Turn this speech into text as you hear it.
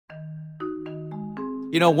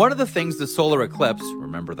You know, one of the things the solar eclipse,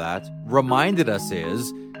 remember that, reminded us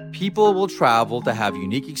is people will travel to have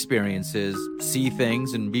unique experiences, see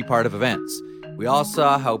things, and be part of events. We all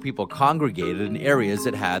saw how people congregated in areas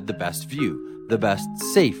that had the best view, the best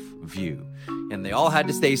safe view. And they all had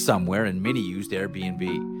to stay somewhere, and many used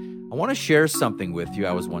Airbnb. I want to share something with you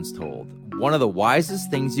I was once told. One of the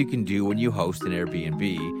wisest things you can do when you host an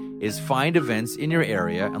Airbnb is find events in your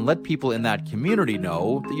area and let people in that community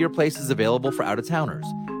know that your place is available for out-of-towners.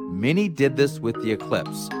 Many did this with the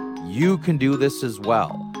eclipse. You can do this as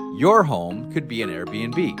well. Your home could be an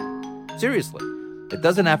Airbnb. Seriously. It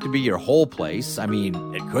doesn't have to be your whole place. I mean,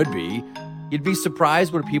 it could be. You'd be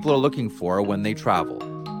surprised what people are looking for when they travel.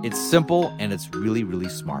 It's simple and it's really, really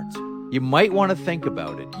smart. You might want to think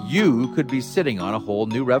about it. You could be sitting on a whole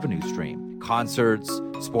new revenue stream. Concerts,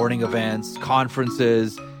 sporting events,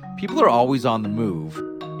 conferences. People are always on the move.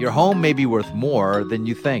 Your home may be worth more than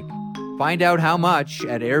you think. Find out how much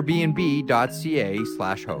at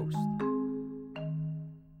airbnb.ca/host.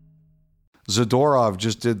 Zadorov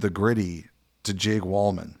just did the gritty to Jake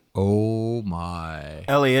Wallman. Oh my.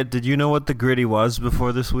 Elliot, did you know what the gritty was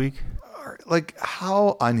before this week? Like,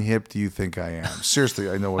 how unhip do you think I am? Seriously,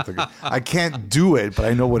 I know what I can't do it, but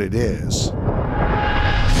I know what it is.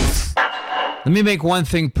 Let me make one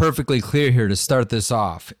thing perfectly clear here to start this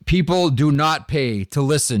off. People do not pay to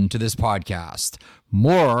listen to this podcast.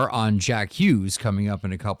 More on Jack Hughes coming up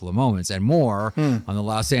in a couple of moments, and more on the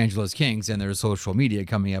Los Angeles Kings and their social media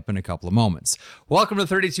coming up in a couple of moments. Welcome to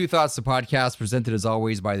 32 Thoughts, the podcast, presented as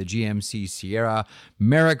always by the GMC Sierra,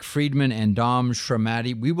 Merrick Friedman, and Dom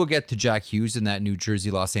Shramati. We will get to Jack Hughes in that New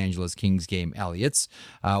Jersey Los Angeles Kings game, Elliots.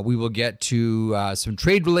 We will get to some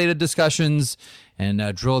trade-related discussions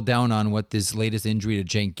and drill down on what this latest injury to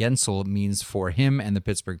Jake Gensel means for him and the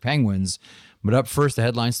Pittsburgh Penguins. But up first, the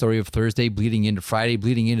headline story of Thursday, bleeding into Friday,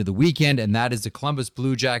 bleeding into the weekend, and that is the Columbus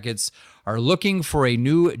Blue Jackets are looking for a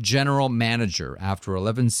new general manager. After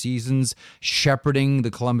 11 seasons shepherding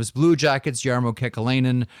the Columbus Blue Jackets, Jarmo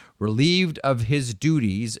Kekäläinen, relieved of his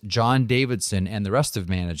duties, John Davidson and the rest of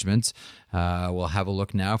management will have a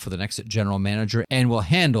look now for the next general manager and will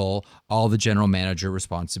handle all the general manager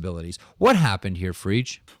responsibilities. What happened here,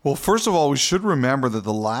 Freach? Well, first of all, we should remember that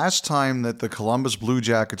the last time that the Columbus Blue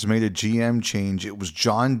Jackets made a GM change, it was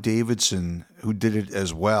John Davidson who did it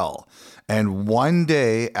as well. And one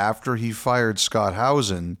day after he fired Scott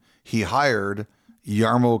Housen, he hired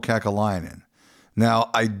Jarmo Kekäläinen.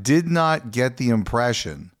 Now, I did not get the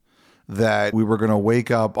impression that we were going to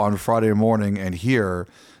wake up on Friday morning and hear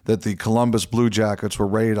that the Columbus Blue Jackets were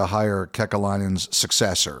ready to hire Kekäläinen's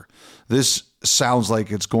successor. This sounds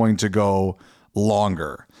like it's going to go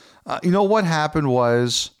longer. You know, what happened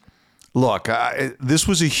was, look, this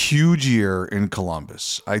was a huge year in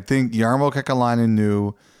Columbus. I think Jarmo Kekäläinen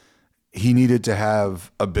knew he needed to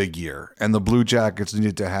have a big year, and the Blue Jackets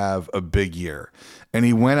needed to have a big year. And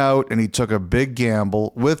he went out and he took a big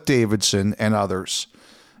gamble with Davidson and others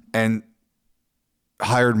and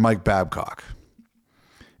hired Mike Babcock.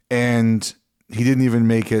 And he didn't even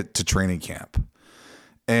make it to training camp.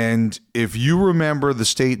 And if you remember the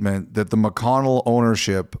statement that the McConnell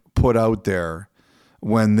ownership put out there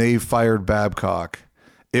when they fired Babcock,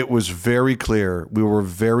 it was very clear we were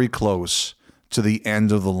very close to the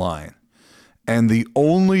end of the line. And the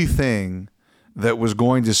only thing that was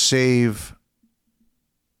going to save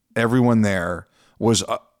everyone there was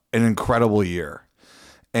an incredible year.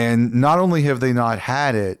 And not only have they not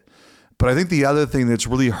had it, but I think the other thing that's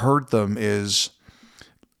really hurt them is,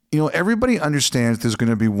 you know, everybody understands there's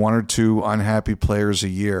going to be one or two unhappy players a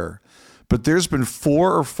year. But there's been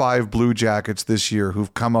 4 or 5 Blue Jackets this year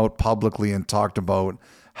who've come out publicly and talked about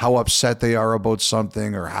how upset they are about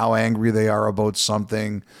something or how angry they are about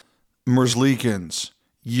something. Merzlikins,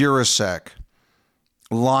 Jirasek,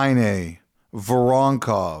 Laine,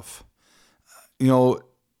 Voronkov. You know,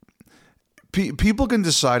 people can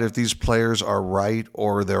decide if these players are right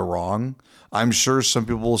or they're wrong. I'm sure some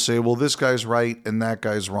people will say, well, this guy's right and that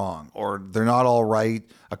guy's wrong. Or they're not all right.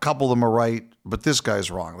 A couple of them are right, but this guy's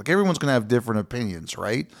wrong. Like, everyone's going to have different opinions,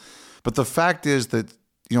 right? But the fact is that,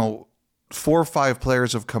 you know, 4 or 5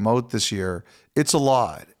 players have come out this year. It's a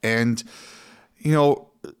lot. And, you know,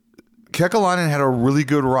 Kekäläinen had a really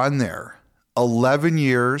good run there. 11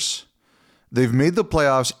 years. They've made the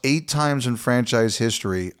playoffs 8 times in franchise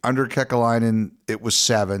history. Under Kekäläinen, it was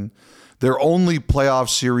 7. Their only playoff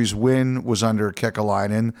series win was under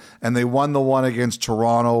Kekäläinen, and they won the one against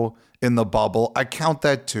Toronto in the bubble. I count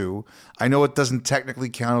that too. I know it doesn't technically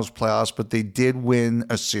count as playoffs, but they did win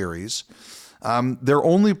a series. Their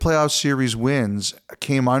only playoff series wins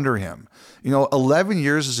came under him. 11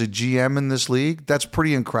 years as a GM in this league, that's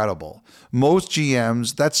pretty incredible. Most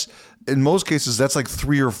GMs, in most cases, that's like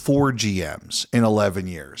 3 or 4 GMs in 11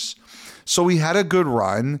 years. So he had a good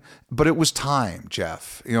run, but it was time,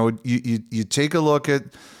 Jeff. You take a look at,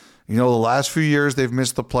 the last few years they've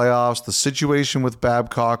missed the playoffs, the situation with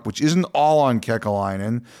Babcock, which isn't all on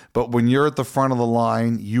Kekäläinen, but when you're at the front of the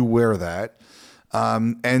line, you wear that.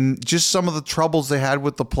 And just some of the troubles they had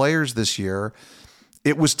with the players this year,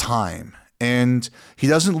 it was time. And he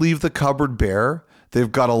doesn't leave the cupboard bare.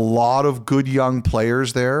 They've got a lot of good young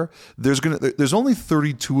players there. There's only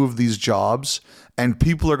 32 of these jobs, and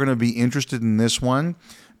people are going to be interested in this one.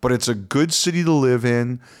 But it's a good city to live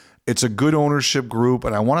in. It's a good ownership group,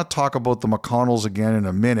 and I want to talk about the McConnells again in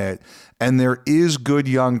a minute. And there is good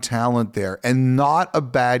young talent there, and not a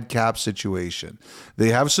bad cap situation. They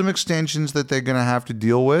have some extensions that they're going to have to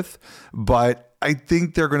deal with, but I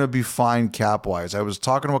think they're going to be fine cap-wise. I was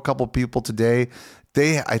talking to a couple people today.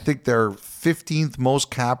 I think they're 15th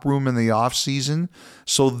most cap room in the offseason,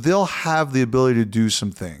 so they'll have the ability to do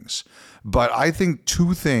some things. But I think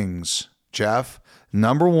 2 things, Jeff.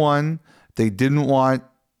 Number 1, they didn't want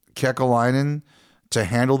Kekäläinen to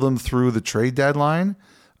handle them through the trade deadline.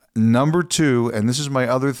 Number 2, and this is my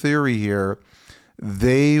other theory here,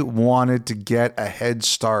 they wanted to get a head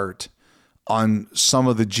start on some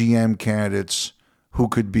of the GM candidates who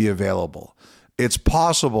could be available. It's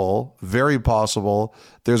possible, very possible,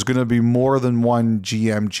 there's going to be more than one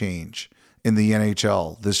GM change in the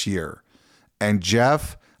NHL this year. And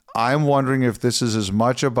Jeff, I'm wondering if this is as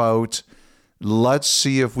much about, let's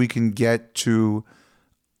see if we can get to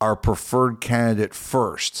our preferred candidate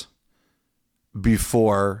first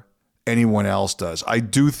before anyone else does. I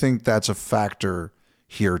do think that's a factor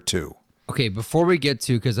here too. Okay, before we get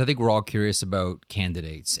to, because I think we're all curious about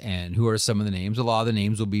candidates and who are some of the names. A lot of the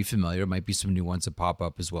names will be familiar. Might be some new ones that pop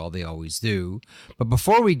up as well. They always do. But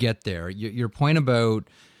before we get there, your point about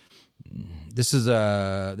this is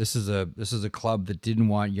a club that didn't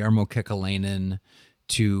want Jarmo Kekäläinen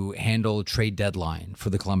to handle trade deadline for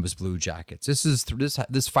the Columbus Blue Jackets.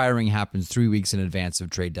 This firing happens 3 weeks in advance of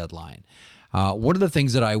trade deadline. One of the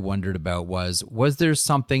things that I wondered about was there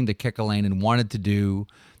something that Kekäläinen wanted to do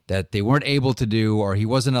that they weren't able to do, or he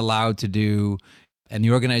wasn't allowed to do, and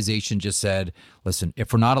the organization just said, listen,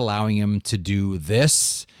 if we're not allowing him to do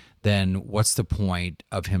this, then what's the point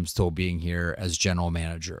of him still being here as general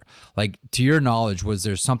manager? Like, to your knowledge, was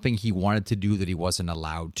there something he wanted to do that he wasn't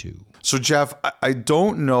allowed to? So, Jeff, I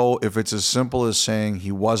don't know if it's as simple as saying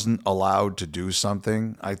he wasn't allowed to do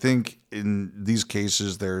something. I think in these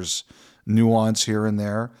cases, there's nuance here and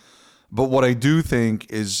there. But what I do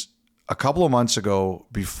think is a couple of months ago,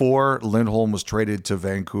 before Lindholm was traded to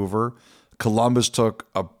Vancouver, Columbus took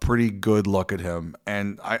a pretty good look at him,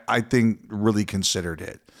 and I think really considered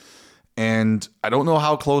it. And I don't know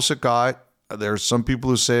how close it got. There's some people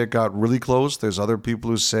who say it got really close. There's other people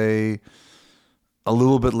who say a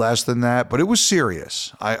little bit less than that, but it was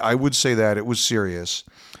serious. I would say that it was serious.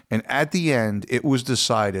 And at the end, it was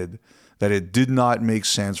decided that it did not make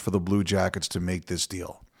sense for the Blue Jackets to make this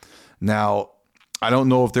deal. Now, I don't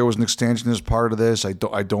know if there was an extension as part of this. I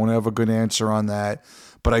don't have a good answer on that,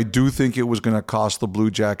 but I do think it was going to cost the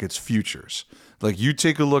Blue Jackets futures. Like, you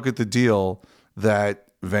take a look at the deal that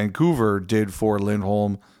Vancouver did for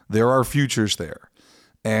Lindholm, there are futures there.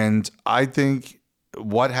 And I think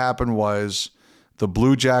what happened was the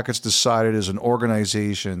Blue Jackets decided as an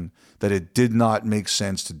organization that it did not make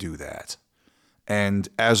sense to do that. And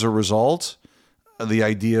as a result, the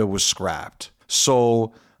idea was scrapped.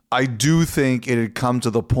 So I do think it had come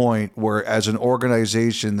to the point where as an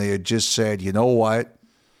organization, they had just said, you know what,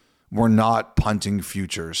 we're not punting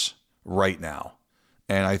futures right now.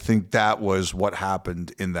 And I think that was what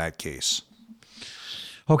happened in that case.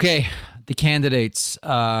 Okay, the candidates.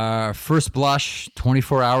 First blush,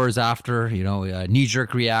 24 hours after,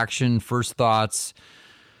 knee-jerk reaction, first thoughts.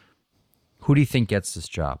 Who do you think gets this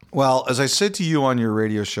job? Well, as I said to you on your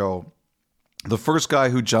radio show, the first guy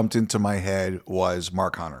who jumped into my head was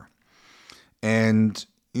Mark Hunter. And,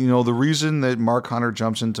 the reason that Mark Hunter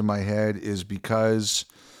jumps into my head is because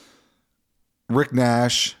Rick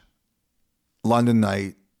Nash, London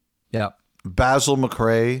Knight, Basil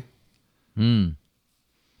McRae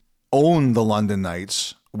owned the London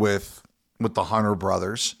Knights with the Hunter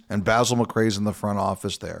brothers, and Basil McRae's in the front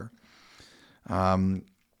office there.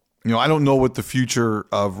 I don't know what the future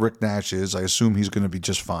of Rick Nash is. I assume he's going to be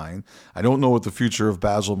just fine. I don't know what the future of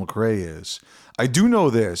Basil McRae is. I do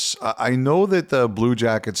know this. I know that the Blue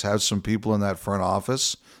Jackets have some people in that front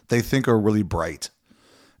office they think are really bright.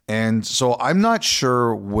 And so I'm not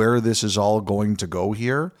sure where this is all going to go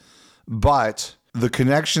here, but the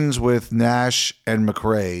connections with Nash and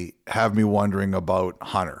McRae have me wondering about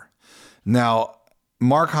Hunter. Now,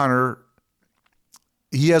 Mark Hunter,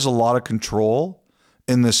 he has a lot of control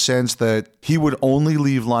in the sense that he would only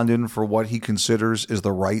leave London for what he considers is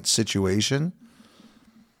the right situation.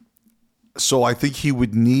 So I think he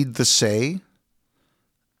would need the say.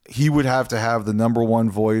 He would have to have the number one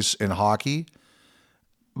voice in hockey,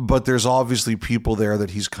 but there's obviously people there that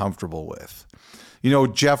he's comfortable with.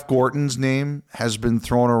 Jeff Gorton's name has been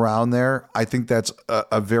thrown around there. I think that's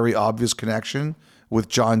a very obvious connection with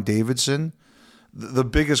John Davidson. The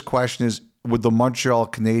biggest question is, would the Montreal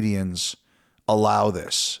Canadiens allow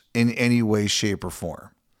this in any way, shape, or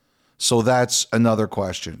form? So that's another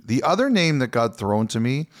question. The other name that got thrown to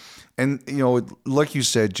me, and, like you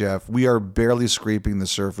said, Jeff, we are barely scraping the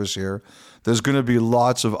surface here. There's going to be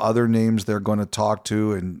lots of other names they're going to talk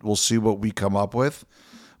to, and we'll see what we come up with.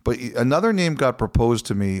 But another name got proposed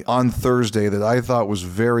to me on Thursday that I thought was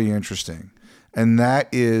very interesting, and that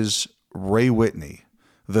is Ray Whitney,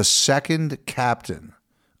 the second captain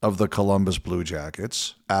of the Columbus Blue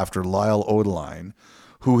Jackets after Lyle Odeline,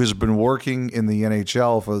 who has been working in the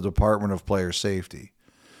NHL for the Department of Player Safety.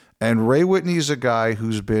 And Ray Whitney is a guy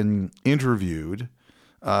who's been interviewed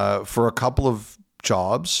for a couple of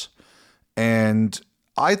jobs, and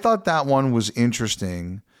I thought that one was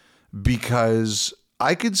interesting because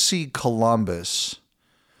I could see Columbus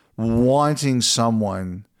wanting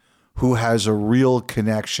someone who has a real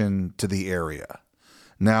connection to the area.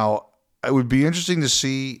 Now, it would be interesting to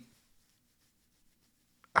see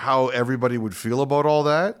how everybody would feel about all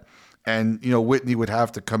that. And, Whitney would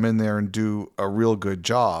have to come in there and do a real good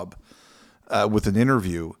job with an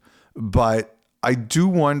interview. But I do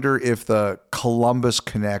wonder if the Columbus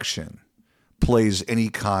connection plays any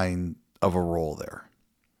kind of a role there.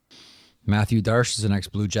 Matthew Darche is the next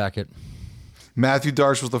Blue Jacket. Matthew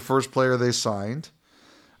Darche was the first player they signed.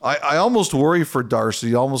 I almost worry for Darche.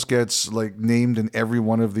 He almost gets named in every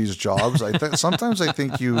one of these jobs. Sometimes I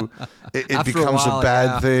think it becomes a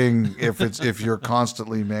bad thing if you're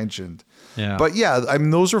constantly mentioned. Yeah. But yeah, I mean,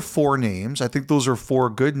 those are four names. I think those are four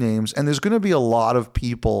good names, and there's going to be a lot of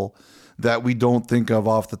people that we don't think of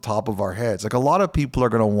off the top of our heads. A lot of people are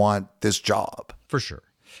going to want this job For sure.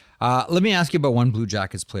 Let me ask you about one Blue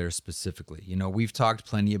Jackets player specifically. We've talked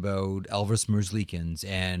plenty about Elvis Merzlikins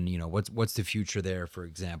and, what's the future there, for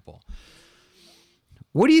example.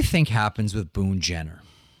 What do you think happens with Boone Jenner?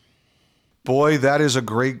 Boy, that is a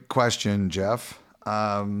great question, Jeff.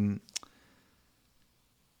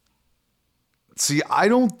 See, I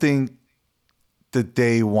don't think that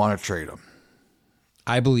they want to trade him.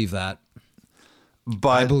 I believe that.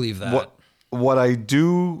 But I believe that. What I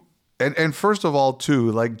do... And first of all,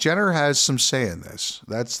 too, Jenner has some say in this.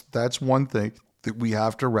 That's one thing that we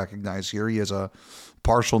have to recognize here. He has a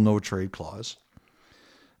partial no trade clause.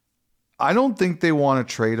 I don't think they want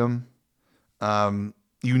to trade him.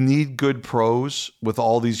 You need good pros with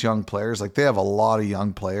all these young players. They have a lot of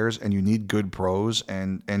young players, and you need good pros,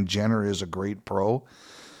 and Jenner is a great pro.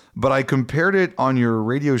 But I compared it on your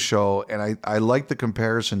radio show, and I like the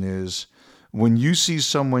comparison is when you see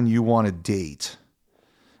someone you want to date,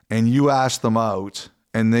 and you ask them out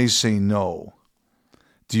and they say no,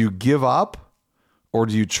 do you give up or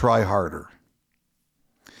do you try harder?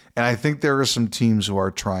 And I think there are some teams who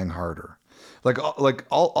are trying harder.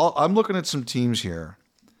 I'm looking at some teams here.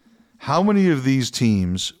 How many of these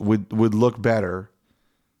teams would look better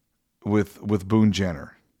with Boone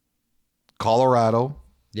Jenner? Colorado.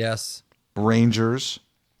 Yes. Rangers.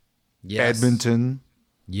 Yes. Edmonton.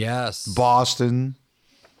 Yes. Boston.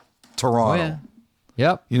 Toronto. Oh, yeah.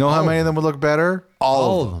 Yep. You know how many of them would look better?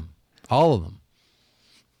 All of them. All of them.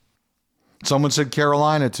 Someone said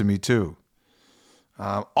Carolina to me too.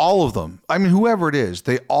 All of them. I mean, whoever it is,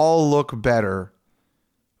 they all look better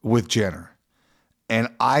with Jenner. And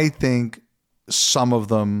I think some of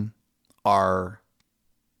them are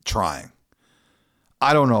trying.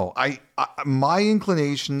 I don't know. My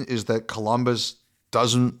inclination is that Columbus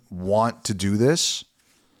doesn't want to do this.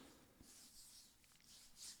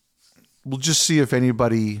 We'll just see if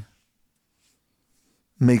anybody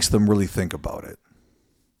makes them really think about it.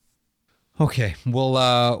 Okay,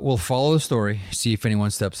 we'll follow the story, see if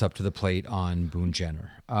anyone steps up to the plate on Boone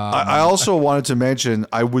Jenner. I also wanted to mention,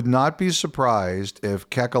 I would not be surprised if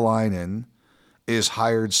Kekäläinen is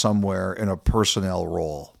hired somewhere in a personnel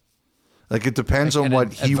role. It depends on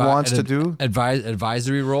what he wants to do.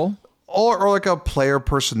 Advisory role? Or a player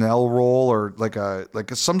personnel role, or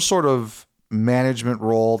some sort of management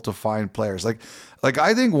role to find players.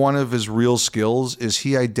 I think one of his real skills is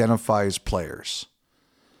he identifies players.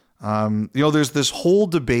 There's this whole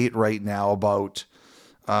debate right now about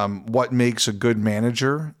what makes a good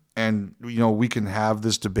manager. And, we can have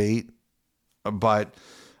this debate, but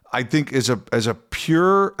I think as a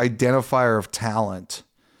pure identifier of talent,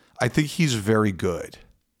 I think he's very good.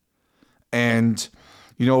 And,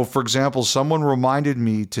 for example, someone reminded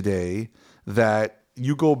me today that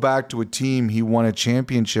you go back to a team he won a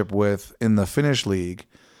championship with in the Finnish league,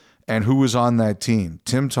 and who was on that team?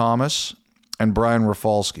 Tim Thomas and Brian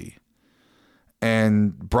Rafalski.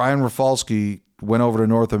 And Brian Rafalski went over to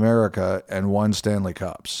North America and won Stanley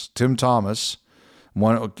Cups. Tim Thomas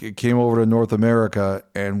came over to North America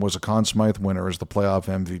and was a Conn Smythe winner as the playoff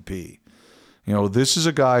MVP. This is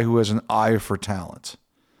a guy who has an eye for talent.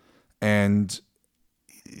 And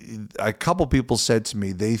a couple people said to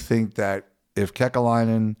me they think that if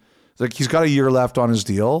Kekäläinen, he's got a year left on his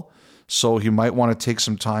deal, so he might want to take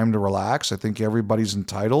some time to relax. I think everybody's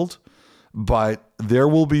entitled. But there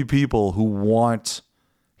will be people who want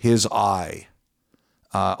his eye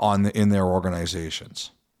in their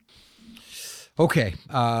organizations. Okay,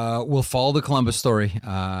 we'll follow the Columbus story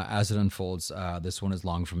as it unfolds. This one is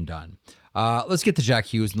long from done. Let's get to Jack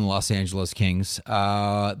Hughes and the Los Angeles Kings.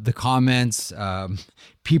 The comments,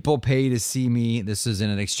 people pay to see me. This is in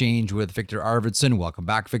an exchange with Victor Arvidsson. Welcome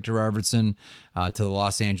back, Victor Arvidsson, to the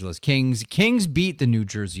Los Angeles Kings. Kings beat the New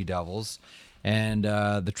Jersey Devils. And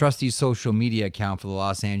the trustee social media account for the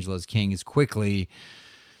Los Angeles Kings quickly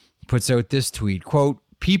puts out this tweet, quote,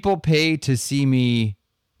 "People pay to see me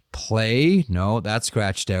play. No, that's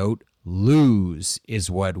scratched out. Lose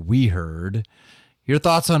is what we heard." Your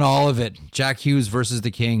thoughts on all of it? Jack Hughes versus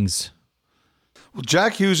the Kings. Well,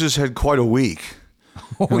 Jack Hughes has had quite a week.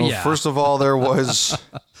 Yeah. First of all, there was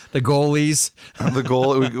the goalies. The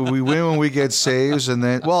goal. We win when we get saves, and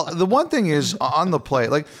then the one thing is on the play.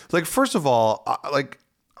 Like first of all,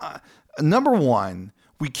 number one,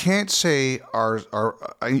 we can't say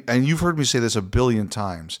and you've heard me say this a billion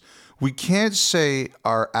times. We can't say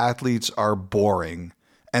our athletes are boring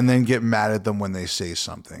and then get mad at them when they say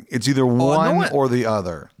something. It's either one or the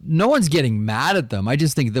other. No one's getting mad at them. I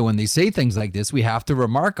just think that when they say things like this, we have to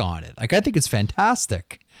remark on it. I think it's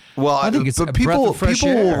fantastic. Well, I think it's but a breath of fresh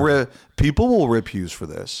air. People will rip Hughes for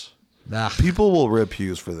this. People will rip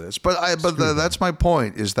Hughes for this. But that's my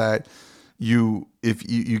point, is that if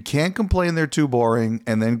you can't complain they're too boring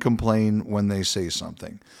and then complain when they say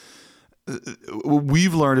something.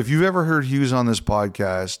 We've learned, if you've ever heard Hughes on this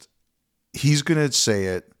podcast, he's going to say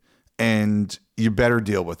it, and you better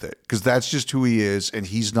deal with it, because that's just who he is, and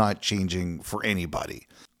he's not changing for anybody.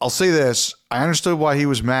 I'll say this. I understood why he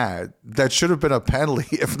was mad. That should have been a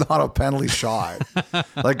penalty, if not a penalty shot.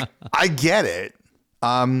 I get it.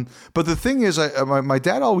 But the thing is, my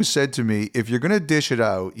dad always said to me, if you're going to dish it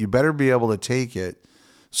out, you better be able to take it.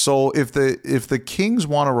 So if the Kings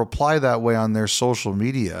want to reply that way on their social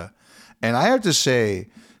media, and I have to say,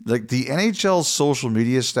 the NHL social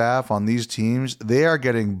media staff on these teams, they are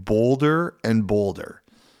getting bolder and bolder.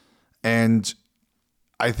 And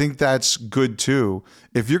I think that's good too.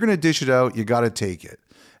 If you're going to dish it out, you got to take it.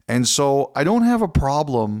 And so I don't have a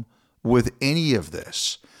problem with any of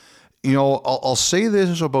this. I'll say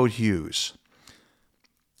this about Hughes.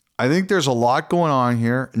 I think there's a lot going on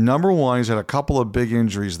here. Number one, he's had a couple of big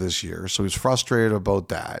injuries this year, so he's frustrated about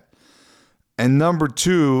that. And number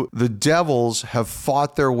two, the Devils have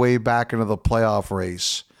fought their way back into the playoff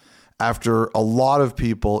race after a lot of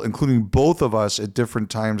people, including both of us at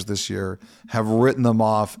different times this year, have written them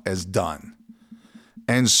off as done.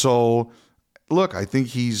 And so, look, I think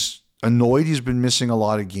he's annoyed he's been missing a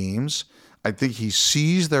lot of games. I think he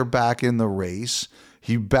sees they're back in the race.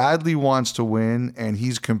 He badly wants to win, and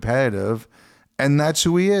he's competitive, and that's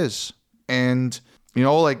who he is. And,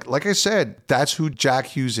 like I said, that's who Jack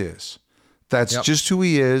Hughes is. That's just who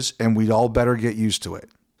he is, and we'd all better get used to it.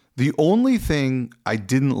 The only thing I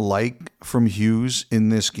didn't like from Hughes in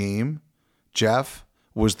this game, Jeff,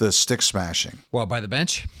 was the stick smashing. Well, by the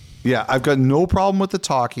bench? Yeah, I've got no problem with the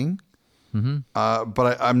talking,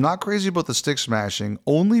 but I'm not crazy about the stick smashing,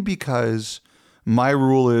 only because my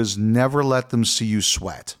rule is never let them see you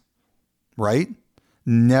sweat, right?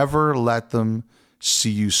 Never let them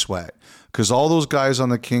see you sweat. Because all those guys on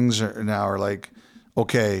the Kings now are like,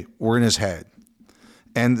 okay, we're in his head.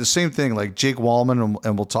 And the same thing, like Jake Wallman,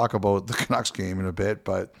 and we'll talk about the Canucks game in a bit,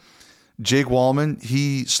 but Jake Wallman,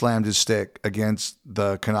 he slammed his stick against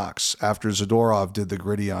the Canucks after Zadorov did the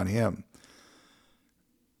gritty on him.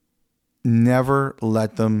 Never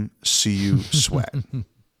let them see you sweat.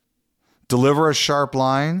 Deliver a sharp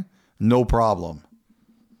line, no problem.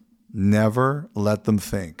 Never let them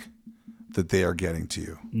think that they are getting to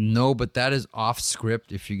you. No, but that is off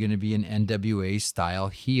script. If you're going to be an NWA style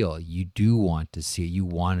heel, you do want to see it. You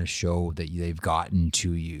want to show that they've gotten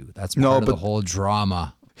to you. That's part of the whole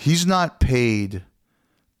drama. He's not paid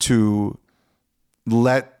to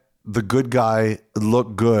let the good guy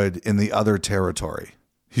look good in the other territory.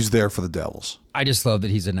 He's there for the Devils. I just love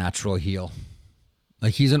that he's a natural heel.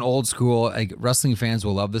 Like, he's an old school, like, wrestling fans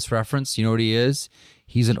will love this reference. You know what he is?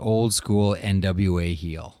 He's an old school NWA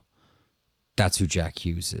heel. That's who Jack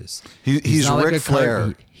Hughes is. He's Ric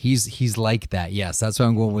Flair. He's like that. Yes, that's why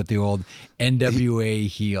I'm going with the old NWA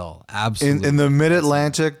heel. Absolutely. In the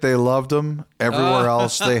Mid-Atlantic, they loved him. Everywhere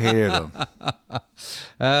else, they hated him.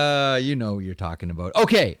 You know what you're talking about.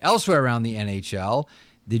 Okay, elsewhere around the NHL,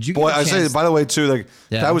 did you? Boy, I say, by the way, too, like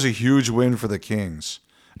Yeah. that was a huge win for the Kings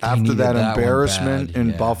after needed that that one embarrassment bad, in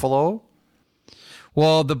yeah. Buffalo.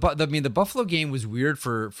 Well, the Buffalo game was weird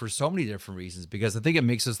for so many different reasons, because I think it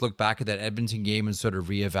makes us look back at that Edmonton game and sort of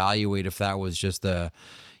reevaluate if that was just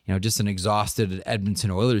just an exhausted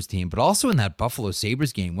Edmonton Oilers team. But also in that Buffalo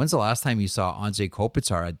Sabres game, when's the last time you saw Anze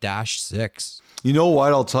Kopitar at -6? You know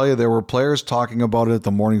what? I'll tell you, there were players talking about it at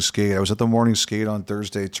the morning skate. I was at the morning skate on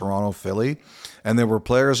Thursday, Toronto, Philly, and there were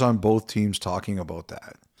players on both teams talking about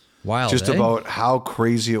that. Wild, Just eh? about how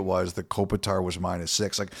crazy it was that Kopitar was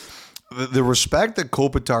 -6. Like, the respect that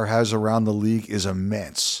Kopitar has around the league is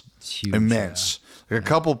immense. It's huge, immense. Like, a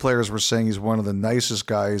couple of players were saying he's one of the nicest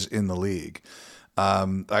guys in the league.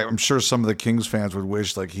 I'm sure some of the Kings fans would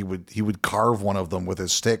wish like he would carve one of them with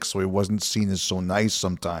his stick so he wasn't seen as so nice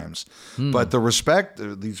sometimes. But the respect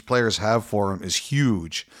these players have for him is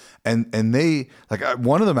huge. And they like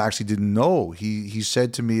one of them actually didn't know. He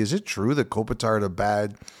said to me, "Is it true that Kopitar had a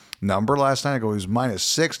bad number last night?" I go, "He was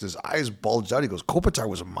 -6." His eyes bulged out. He goes, "Kopitar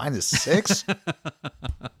was a -6?"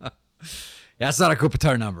 Yeah, it's not a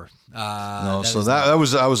Kopitar number. No, so that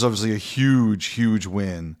was obviously a huge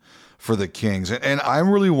win for the Kings. And I'm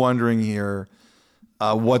really wondering here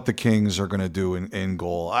what the Kings are going to do in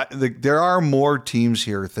goal. There are more teams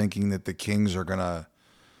here thinking that the Kings are going to,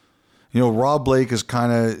 Rob Blake is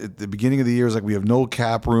kind of, at the beginning of the year, is like, we have no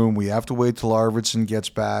cap room. We have to wait till Arvidsson gets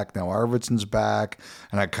back. Now Arvidsson's back,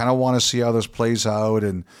 and I kind of want to see how this plays out.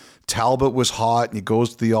 And Talbot was hot, and he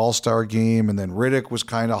goes to the All-Star game, and then Riddick was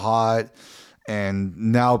kind of hot. And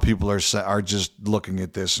now people are just looking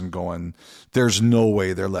at this and going, "There's no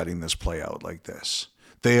way they're letting this play out like this.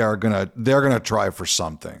 They're gonna try for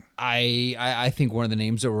something." I think one of the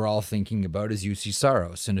names that we're all thinking about is UC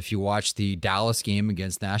Saros. And if you watch the Dallas game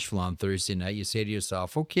against Nashville on Thursday night, you say to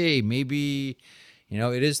yourself, okay, maybe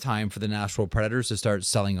it is time for the Nashville Predators to start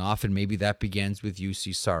selling off, and maybe that begins with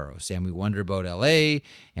UC Saros. And we wonder about LA,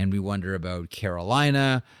 and we wonder about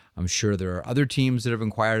Carolina. I'm sure there are other teams that have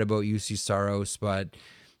inquired about UC Saros, but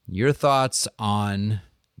your thoughts on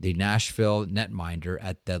the Nashville netminder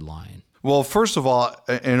at deadline? Well, first of all,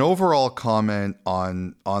 an overall comment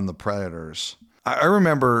on the Predators. I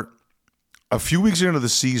remember a few weeks into the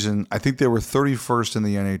season, I think they were 31st in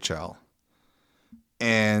the NHL,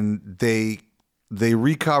 and they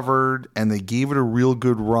recovered and they gave it a real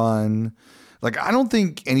good run. Like, I don't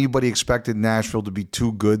think anybody expected Nashville to be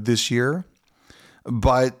too good this year,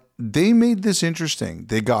 but they made this interesting.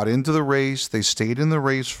 They got into the race. They stayed in the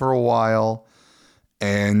race for a while,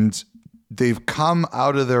 and they've come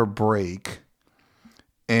out of their break,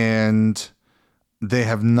 and they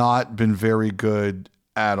have not been very good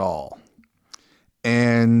at all.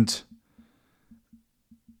 And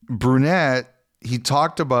Brunette, he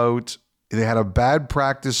talked about they had a bad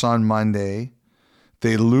practice on Monday.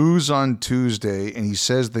 They lose on Tuesday, and he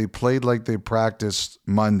says they played like they practiced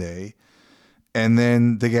Monday. And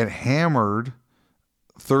then they get hammered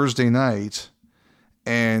Thursday night.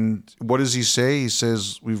 And what does he say? He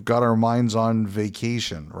says, "We've got our minds on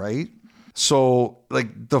vacation," right? So,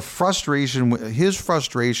 like, his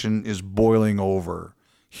frustration is boiling over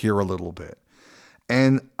here a little bit.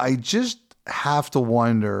 And I just have to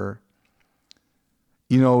wonder,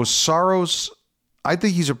 Saros, I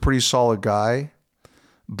think he's a pretty solid guy,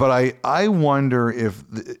 but I wonder if,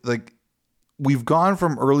 like, we've gone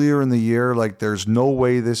from earlier in the year, like, there's no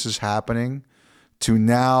way this is happening, to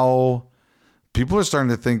now people are starting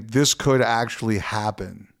to think this could actually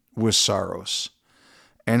happen with Saros.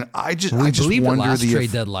 And I just believe wonder the last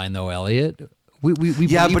trade deadline, though, Elliot. We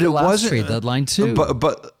yeah, but the it last wasn't trade deadline too.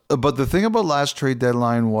 But the thing about last trade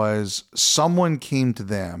deadline was someone came to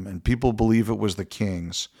them, and people believe it was the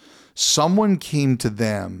Kings. Someone came to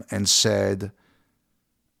them and said,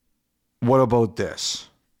 "What about this?"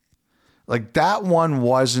 Like, that one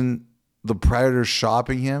wasn't the Predators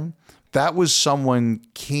shopping him. That was someone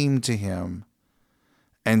came to him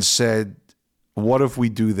and said, "What if we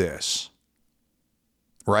do this?"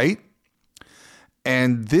 right?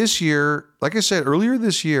 And this year, like I said, earlier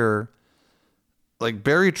this year, like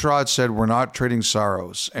Barry Trotz said, we're not trading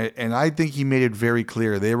Saros. And I think he made it very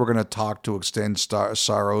clear they were going to talk to extend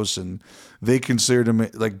Saros, and they considered him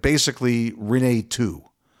like basically Rene 2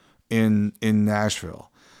 in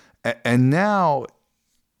Nashville. And now,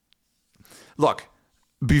 look,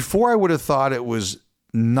 before I would have thought it was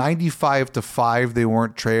 95-5 they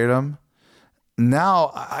weren't trading him.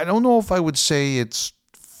 Now, I don't know if I would say it's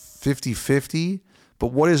 50-50,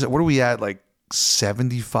 but what is it? What are we at, like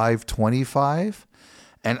 75-25?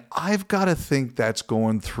 And I've got to think that's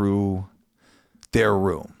going through their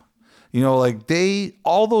room. You know, like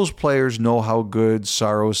all those players know how good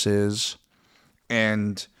Saros is.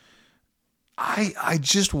 And I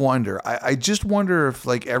just wonder. I just wonder if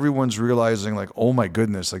like everyone's realizing like, oh my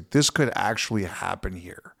goodness, like this could actually happen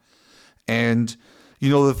here. And,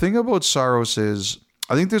 you know, the thing about Saros is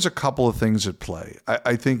I think there's a couple of things at play.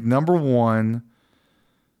 I think number one,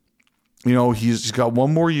 you know, he's got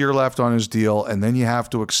one more year left on his deal, and then you have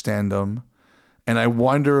to extend him. And I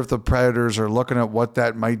wonder if the Predators are looking at what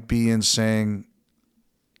that might be and saying,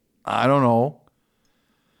 I don't know.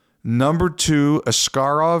 Number two,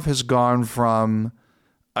 Askarov has gone from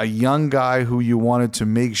a young guy who you wanted to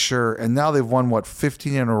make sure, and now they've won,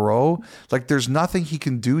 15 in a row? Like, there's nothing he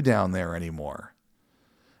can do down there anymore.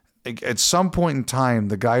 At some point in time,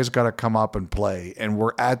 the guy's got to come up and play, and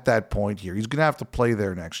we're at that point here. He's going to have to play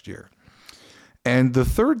there next year. And the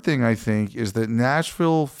third thing I think is that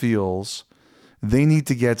Nashville feels they need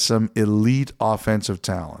to get some elite offensive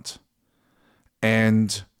talent.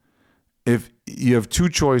 And if you have two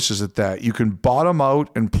choices at that, you can bottom out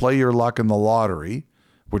and play your luck in the lottery,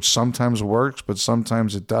 which sometimes works, but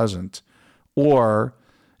sometimes it doesn't. Or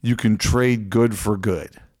you can trade good for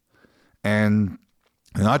good. And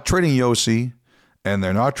they're not trading Yossi, and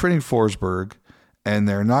they're not trading Forsberg, and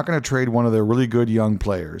they're not going to trade one of their really good young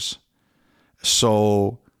players.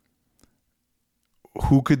 So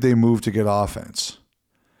who could they move to get offense?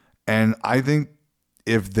 And I think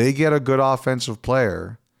if they get a good offensive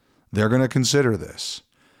player, they're going to consider this.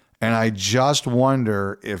 And I just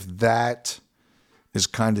wonder if that is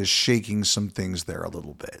kind of shaking some things there a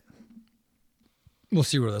little bit. We'll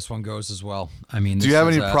see where this one goes as well. I mean, do you have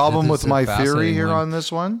any problem with my theory here on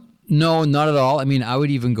this one? No, not at all. I mean, I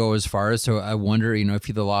would even go as far as I wonder, you know, if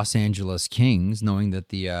you're the Los Angeles Kings, knowing that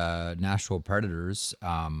the Nashville Predators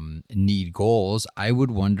need goals, I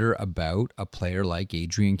would wonder about a player like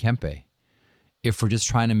Adrian Kempe. If we're just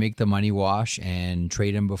trying to make the money wash and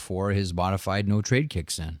trade him before his modified no trade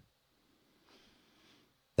kicks in.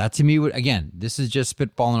 That to me would, again, this is just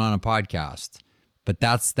spitballing on a podcast, but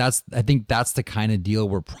that's I think that's the kind of deal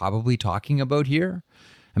we're probably talking about here.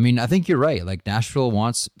 I mean, I think you're right. Like, Nashville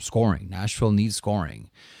wants scoring. Nashville needs scoring.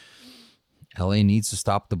 LA needs to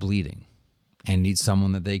stop the bleeding and needs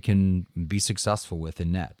someone that they can be successful with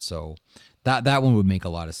in net. So that one would make a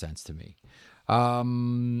lot of sense to me. I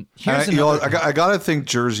got to think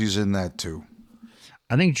Jersey's in that too.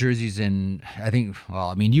 I think Jersey's in. Well,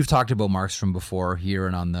 I mean, you've talked about Markstrom before here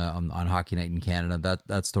and on Hockey Night in Canada.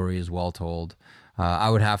 That story is well told. I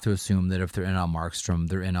would have to assume that if they're in on Markstrom,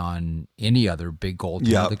 they're in on any other big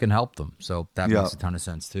goaltender that can help them. So that makes a ton of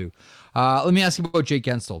sense too. Let me ask you about Jake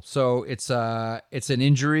Guentzel. So it's an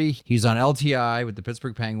injury. He's on LTI with the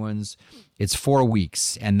Pittsburgh Penguins. It's 4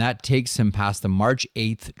 weeks, and that takes him past the March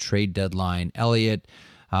 8th trade deadline. Elliot,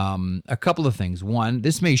 a couple of things. One,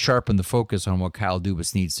 this may sharpen the focus on what Kyle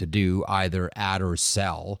Dubas needs to do, either add or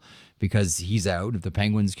sell, because he's out. If the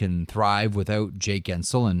Penguins can thrive without Jake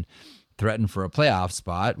Guentzel and threaten for a playoff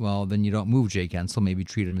spot, well, then you don't move Jake Guentzel, maybe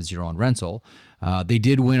treat him as your own rental. They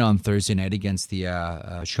did win on Thursday night against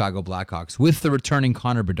the Chicago Blackhawks with the returning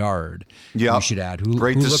Connor Bedard, we should add, who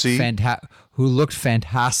looked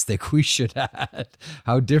fantastic, we should add.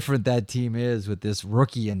 How different that team is with this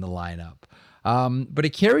rookie in the lineup. But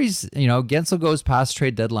it carries, Guentzel goes past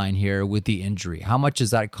trade deadline here with the injury. How much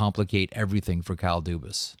does that complicate everything for Kyle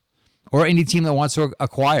Dubas? Or any team that wants to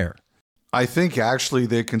acquire? I think actually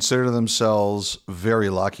they consider themselves very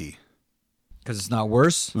lucky. Because it's not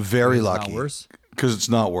worse? Very lucky. Because it's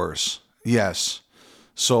not worse. Yes.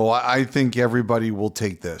 So I think everybody will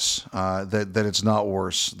take this, that it's not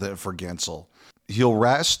worse for Guentzel. He'll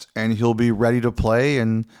rest and he'll be ready to play,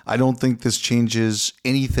 and I don't think this changes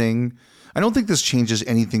anything. I don't think this changes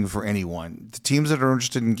anything for anyone. The teams that are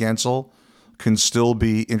interested in Guentzel can still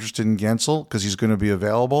be interested in Guentzel because he's going to be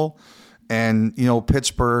available. And,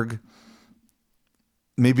 Pittsburgh,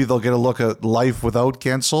 maybe they'll get a look at life without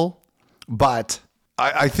Guentzel. But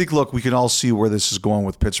I think, look, we can all see where this is going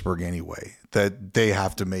with Pittsburgh anyway, that they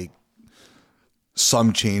have to make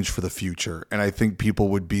some change for the future. And I think people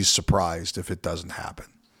would be surprised if it doesn't happen.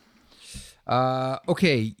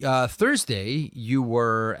 Okay. Thursday, you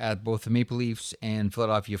were at both the Maple Leafs and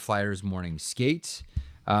Philadelphia Flyers morning skate.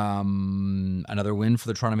 Another win for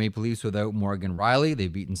the Toronto Maple Leafs without Morgan Rielly.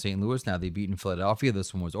 They've beaten St. Louis. Now they've beaten Philadelphia.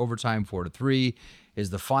 This one was overtime, 4-3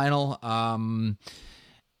 is the final.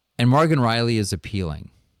 And Morgan Rielly is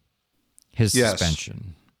appealing his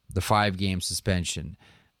suspension, the 5-game suspension.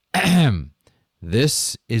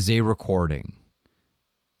 This is a recording.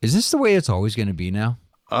 Is this the way it's always going to be now?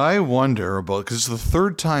 I wonder about, because it's the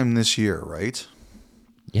third time this year, right?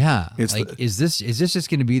 Yeah, It's is this just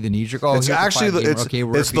going to be the knee-jerk? Oh, it's actually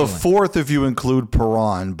it's the fourth if you include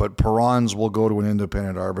Perron, but Perron's will go to an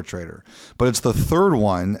independent arbitrator. But it's the third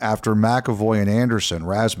one after McAvoy and Anderson,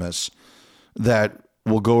 Rasmus, that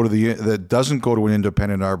will go to that doesn't go to an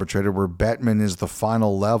independent arbitrator, where Bettman is the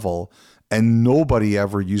final level, and nobody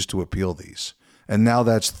ever used to appeal these, and now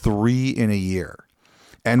that's 3 in a year,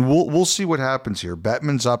 and we'll see what happens here.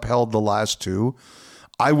 Bettman's upheld the last 2.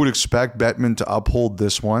 I would expect Bettman to uphold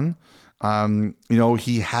this one.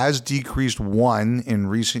 He has decreased 1 in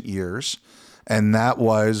recent years, and that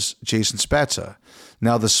was Jason Spezza.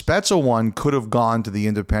 Now, the Spezza one could have gone to the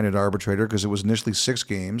independent arbitrator because it was initially 6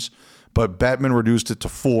 games, but Bettman reduced it to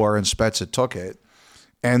 4, and Spezza took it.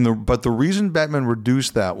 But the reason Bettman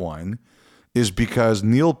reduced that one is because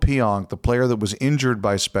Neil Pionk, the player that was injured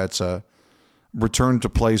by Spezza, returned to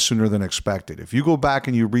play sooner than expected. If you go back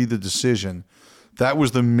and you read the decision, that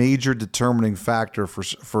was the major determining factor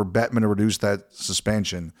for Bettman to reduce that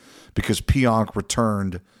suspension, because Pionk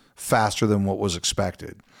returned faster than what was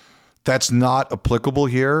expected. That's not applicable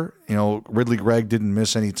here. Ridley Gregg didn't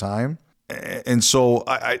miss any time. And so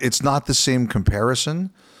it's not the same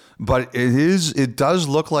comparison, but it does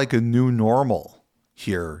look like a new normal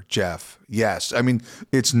here, Jeff. Yes. I mean,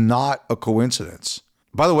 it's not a coincidence.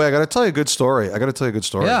 By the way, I got to tell you a good story.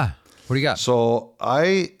 Yeah. What do you got? So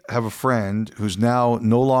I have a friend who's now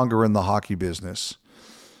no longer in the hockey business,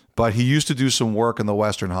 but he used to do some work in the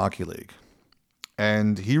Western Hockey League.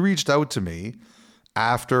 And he reached out to me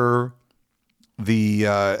after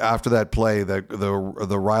that play,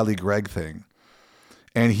 the Riley Gregg thing.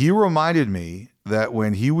 And he reminded me that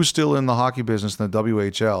when he was still in the hockey business in the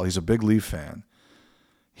WHL, he's a big Leaf fan,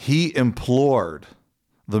 he implored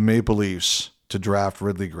the Maple Leafs to draft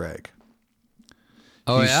Ridley Gregg.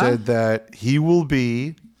 Oh, he said that he will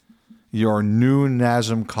be your new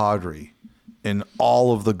Nazem Kadri in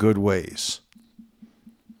all of the good ways.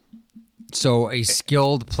 So a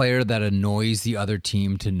skilled player that annoys the other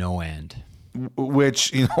team to no end.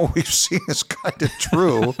 Which, we've seen is kind of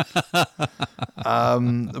true. But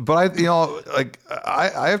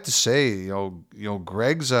I have to say,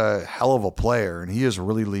 Greg's a hell of a player, and he has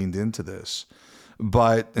really leaned into this.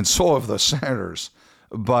 And so have the Senators.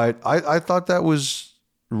 But I thought that was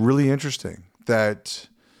really interesting that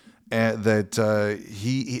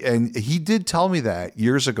he did tell me that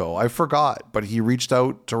years ago. I forgot, but he reached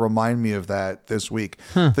out to remind me of that this week.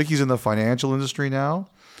 I think he's in the financial industry now,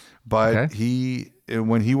 but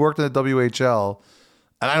when he worked in the WHL,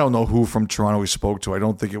 and I don't know who from Toronto he spoke to. I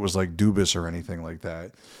don't think it was like Dubas or anything like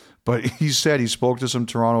that. But he said he spoke to some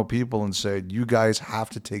Toronto people and said, "You guys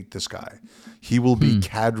have to take this guy. He will be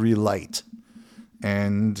Kadri light."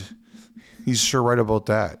 And he's sure right about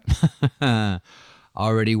that.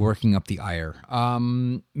 Already working up the ire.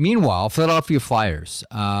 Meanwhile, Philadelphia Flyers,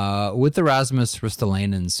 with the Rasmus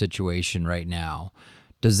Ristolainen situation right now,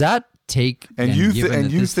 does that take... And you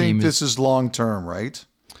think this is long-term, right?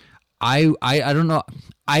 I don't know.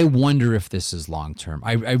 I wonder if this is long-term.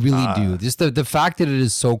 I really do. Just the fact that it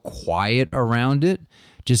is so quiet around it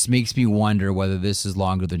just makes me wonder whether this is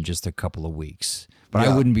longer than just a couple of weeks. But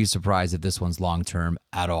I wouldn't be surprised if this one's long-term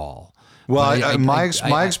at all. Well,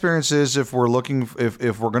 my experience is if we're going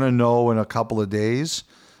to know in a couple of days,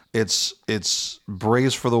 it's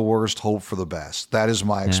brace for the worst, hope for the best. That is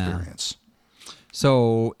my experience.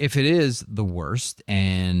 So if it is the worst,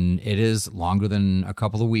 and it is longer than a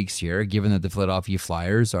couple of weeks here, given that the Philadelphia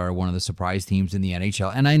Flyers are one of the surprise teams in the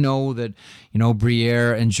NHL, and I know that,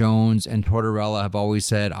 Briere and Jones and Tortorella have always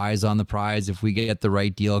said eyes on the prize. If we get the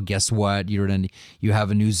right deal, guess what? You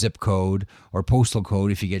have a new zip code or postal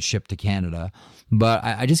code if you get shipped to Canada. But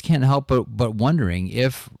I just can't help but wondering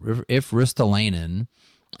if Ristolainen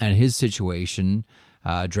and his situation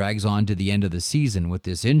drags on to the end of the season with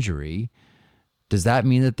this injury. Does that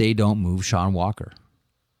mean that they don't move Sean Walker?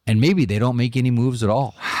 And maybe they don't make any moves at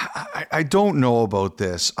all. I don't know about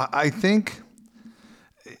this. I think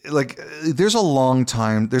there's a long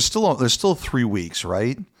time. There's still 3 weeks,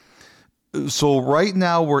 right? So right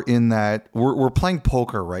now we're in that we're playing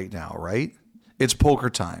poker right now, right? it's poker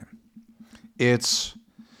time. It's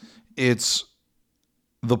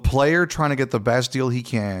the player trying to get the best deal he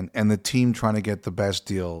can and the team trying to get the best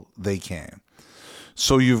deal they can.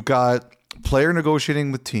 So you've got player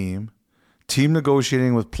negotiating with team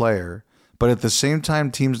negotiating with player, but at the same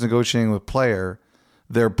time team's negotiating with player,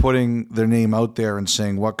 they're putting their name out there and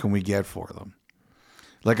saying, what can we get for them?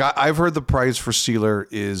 Like I've heard the price for Sealer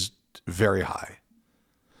is very high,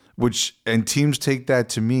 and teams take that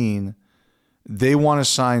to mean they want to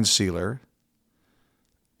sign Sealer.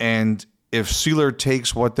 And if Sealer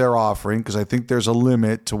takes what they're offering, because I think there's a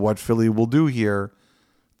limit to what Philly will do here,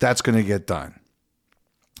 that's going to get done.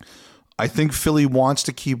 I think Philly wants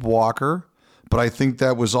to keep Walker, but I think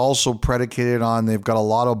that was also predicated on they've got a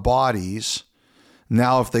lot of bodies.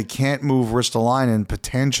 Now, if they can't move Ristolainen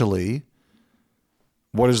potentially,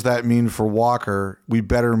 what does that mean for Walker? We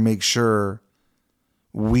better make sure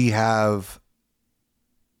we have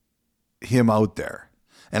him out there.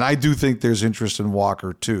 And I do think there's interest in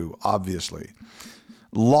Walker too, obviously.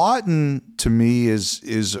 Lawton, to me,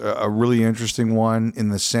 is a really interesting one in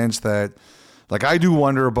the sense that, like, I do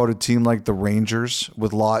wonder about a team like the Rangers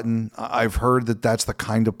with Lawton. I've heard that that's the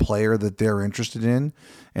kind of player that they're interested in,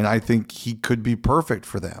 and I think he could be perfect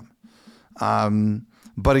for them.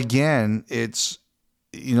 But again, it's,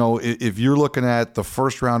 if you're looking at the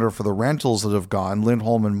first rounder for the rentals that have gone,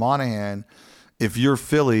 Lindholm and Monahan, if you're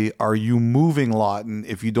Philly, are you moving Lawton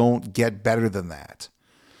if you don't get better than that?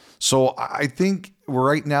 So I think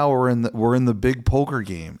right now we're in the big poker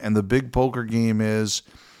game, and the big poker game is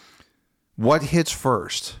what hits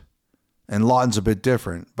first. And Lawton's a bit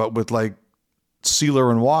different, but with like Sealer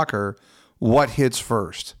and Walker, what hits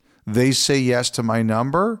first? They say yes to my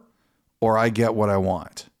number, or I get what I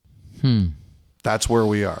want. That's where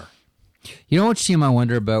we are. You know which team I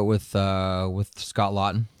wonder about with Scott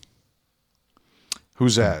Lawton?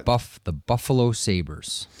 Who's that? The Buffalo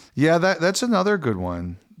Sabres. Yeah, that's another good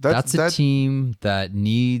one. That's a team that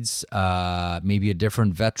needs maybe a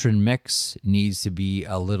different veteran mix, needs to be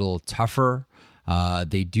a little tougher.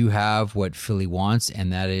 They do have what Philly wants,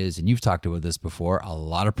 and that is, and you've talked about this before, a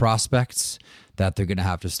lot of prospects that they're going to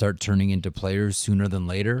have to start turning into players sooner than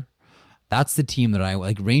later. That's the team that I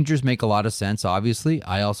like. Rangers make a lot of sense, obviously.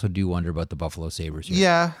 I also do wonder about the Buffalo Sabres here.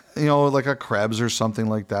 Yeah, like a Krebs or something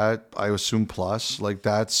like that. I assume plus. Like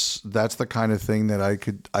that's the kind of thing that I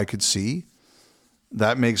could see.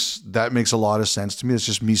 That makes a lot of sense to me. It's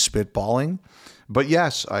just me spitballing. But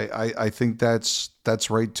yes, I think that's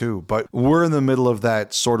right too. But we're in the middle of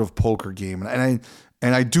that sort of poker game,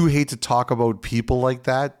 and I do hate to talk about people like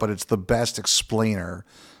that, but it's the best explainer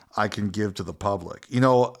I can give to the public.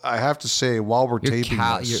 I have to say, while we're taping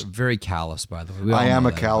this, you're very callous, by the way. I am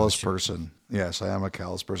a callous person. Yes, I am a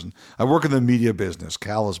callous person. I work in the media business,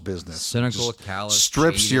 callous business. Cynical, callous,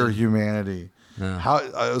 strips jaded. your humanity.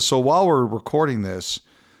 Yeah. So while we're recording this,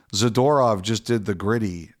 Zadorov just did the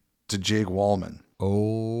gritty to Jake Wallman.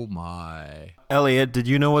 Oh my. Elliot, did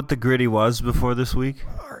you know what the gritty was before this week?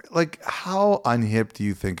 Like, how unhip do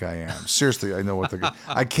you think I am? Seriously, I know what the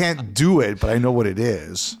I can't do it, but I know what it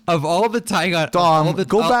is. Of all the time, Dom,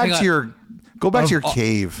 go back to your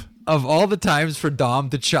cave. Of all the times for Dom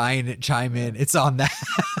to chime in, it's on that.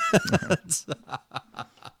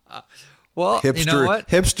 Well, Hipster, you know what?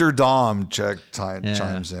 Hipster Dom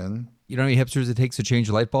chimes in. You know how many hipsters it takes to change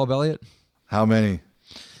a light bulb, Elliot? How many?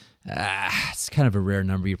 It's kind of a rare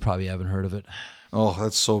number. You probably haven't heard of it. Oh,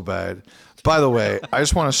 that's so bad. By the way, I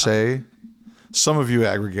just want to say some of you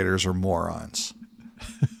aggregators are morons.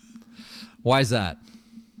 Why is that?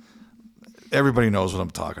 Everybody knows what I'm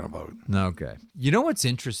talking about. Okay. You know what's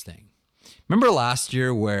interesting? Remember last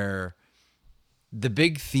year where the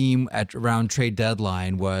big theme around trade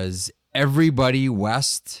deadline was everybody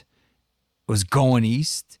west was going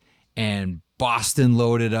east, and Boston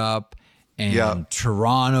loaded up, and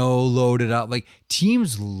Toronto loaded up. Like,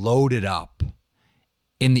 teams loaded up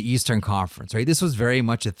in the Eastern Conference, right? This was very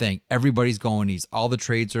much a thing. Everybody's going east. All the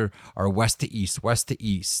trades are west to east, west to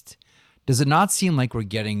east. Does it not seem like we're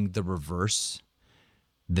getting the reverse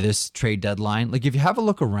this trade deadline? Like, if you have a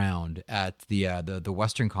look around at the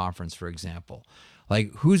Western Conference, for example,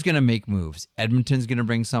 like, who's going to make moves? Edmonton's going to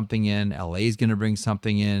bring something in. LA's going to bring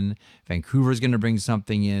something in. Vancouver's going to bring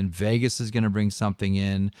something in. Vegas is going to bring something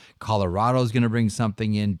in. Colorado's going to bring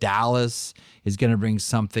something in. Dallas is going to bring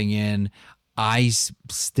something in. I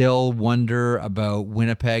still wonder about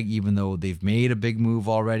Winnipeg, even though they've made a big move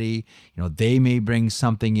already. They may bring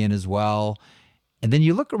something in as well. And then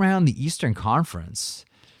you look around the Eastern Conference,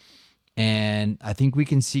 and I think we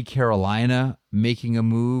can see Carolina making a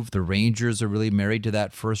move. The Rangers are really married to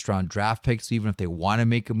that first-round draft pick, so even if they want to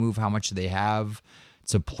make a move, how much do they have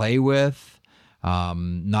to play with?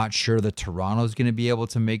 Not sure that Toronto's going to be able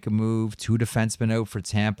to make a move. 2 defensemen out for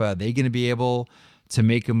Tampa. Are they going to be able to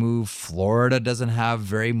make a move? Florida doesn't have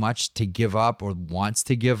very much to give up or wants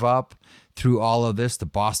to give up through all of this. The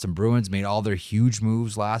Boston Bruins made all their huge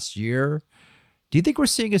moves last year. Do you think we're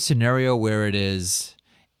seeing a scenario where it is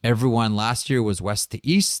everyone last year was west to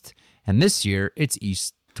east, and this year it's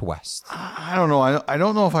east to west? I don't know. I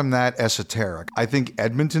don't know if I'm that esoteric. I think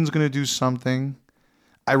Edmonton's going to do something.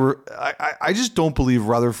 I just don't believe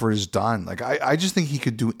Rutherford is done. Like I just think he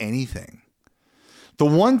could do anything. The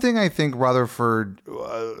one thing I think Rutherford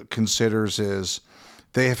considers is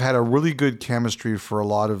they have had a really good chemistry for a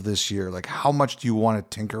lot of this year. Like, how much do you want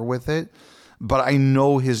to tinker with it? But I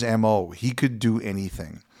know his MO. He could do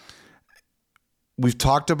anything. We've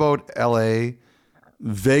talked about LA.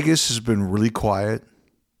 Vegas has been really quiet.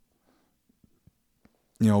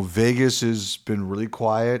 Vegas has been really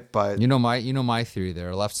quiet, but You know my theory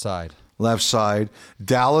there, left side. left side.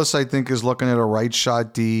 Dallas, I think, is looking at a right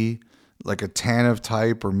shot D, like a Tanev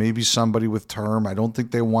type, or maybe somebody with term. I don't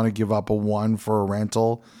think they want to give up a 1 for a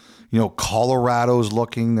rental. Colorado's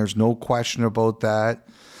looking. There's no question about that.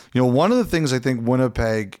 One of the things I think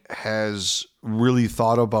Winnipeg has really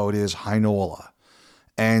thought about is Heinola.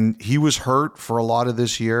 And he was hurt for a lot of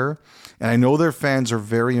this year. And I know their fans are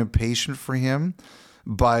very impatient for him.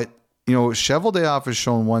 But, Cheveldayoff has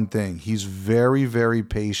shown one thing. He's very, very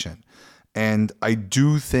patient. And I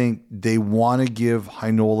do think they want to give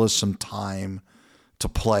Heinola some time to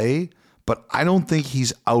play. But I don't think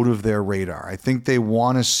he's out of their radar. I think they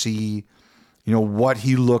want to see, what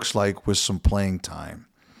he looks like with some playing time.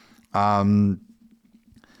 The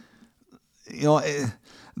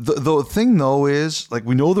thing, though, is, like,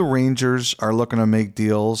 we know the Rangers are looking to make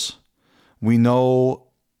deals. We know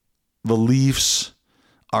the Leafs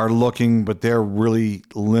are looking, but they're really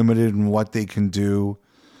limited in what they can do.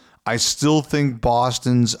 I still think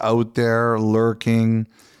Boston's out there lurking.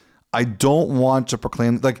 I don't want to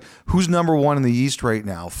proclaim, like, who's number 1 in the East right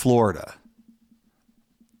now? Florida.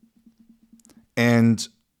 And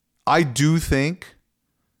I do think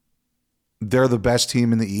they're the best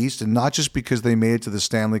team in the East, and not just because they made it to the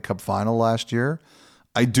Stanley Cup final last year.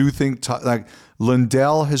 I do think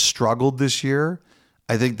Lundell has struggled this year.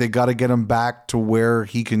 I think they got to get him back to where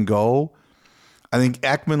he can go. I think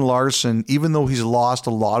Ekman Larson, even though he's lost a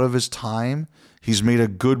lot of his time, he's made a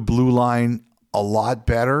good blue line a lot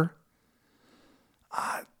better.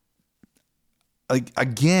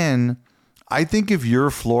 Again, I think if you're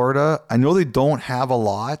Florida, I know they don't have a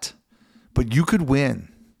lot, but you could win.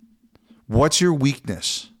 What's your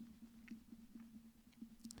weakness?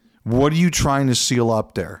 What are you trying to seal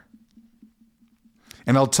up there?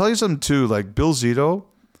 And I'll tell you something too, like Bill Zito,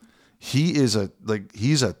 he's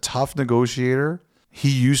a tough negotiator. He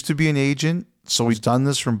used to be an agent, so he's done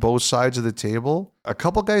this from both sides of the table. A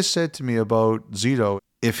couple guys said to me about Zito,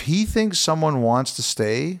 if he thinks someone wants to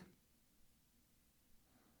stay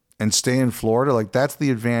and stay in Florida, like that's the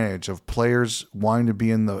advantage of players wanting to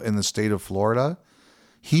be in the state of Florida.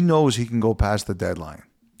 He knows he can go past the deadline.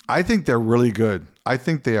 I think they're really good. I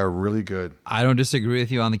think they are really good. I don't disagree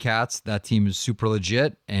with you on the Cats. That team is super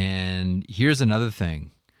legit. And here's another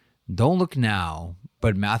thing. Don't look now,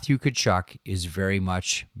 but Matthew Tkachuk is very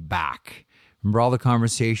much back. Remember all the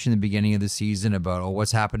conversation at the beginning of the season about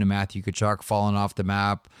what's happened to Matthew Tkachuk, falling off the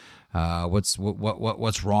map?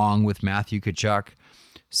 What's wrong with Matthew Tkachuk?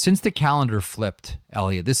 Since the calendar flipped,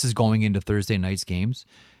 Elliot, this is going into Thursday night's games.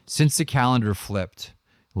 Since the calendar flipped,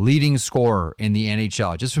 leading scorer in the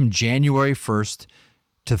NHL, just from January 1st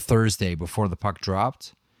to Thursday before the puck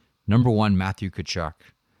dropped, number 1, Matthew Tkachuk,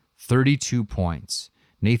 32 points.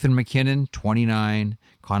 Nathan McKinnon, 29.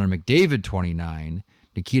 Connor McDavid, 29.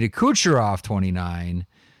 Nikita Kucherov, 29.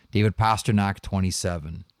 David Pasternak,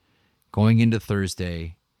 27. Going into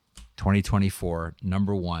Thursday, 2024,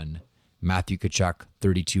 number 1, Matthew Tkachuk,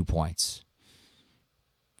 32 points.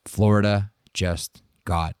 Florida just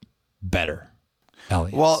got better.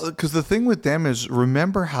 Elliot. Well, because the thing with them is,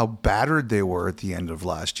 remember how battered they were at the end of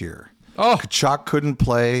last year. Oh. Tkachuk couldn't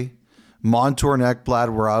play. Montour and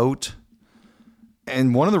Ekblad were out.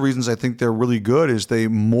 And one of the reasons I think they're really good is they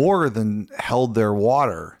more than held their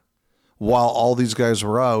water while all these guys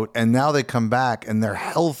were out. And now they come back and they're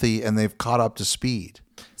healthy and they've caught up to speed.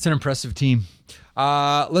 It's an impressive team.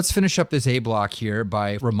 Let's finish up this A block here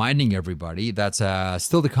by reminding everybody that's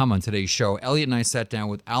still to come on today's show. Elliot and I sat down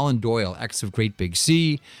with Alan Doyle, ex of Great Big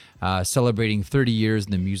Sea, celebrating 30 years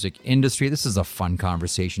in the music industry. This is a fun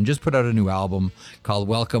conversation. Just put out a new album called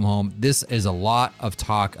Welcome Home. This is a lot of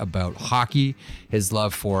talk about hockey, his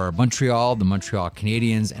love for Montreal, the Montreal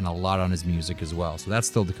Canadiens, and a lot on his music as well. So that's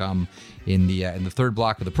still to come in the third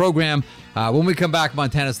block of the program. When we come back,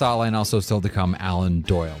 Montana's Thoughtline, also still to come, Alan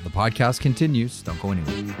Doyle. The podcast continues. Don't go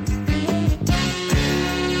anywhere.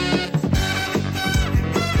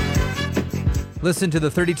 Listen to the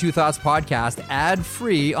 32 Thoughts podcast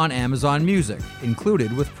ad-free on Amazon Music,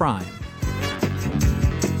 included with Prime.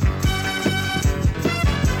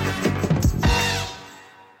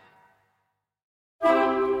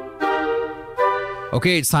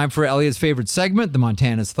 Okay, it's time for Elliot's favorite segment, the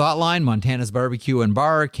Montana's Thoughtline, Montana's Barbecue and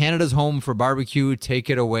Bar, Canada's home for barbecue. Take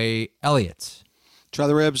it away, Elliot. Try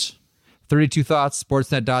the ribs. 32 Thoughts,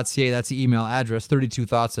 sportsnet.ca. That's the email address,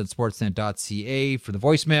 32thoughts at sportsnet.ca. For the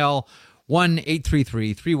voicemail,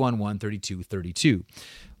 1-833-311-3232.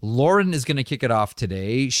 Lauren is going to kick it off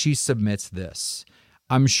today. She submits this.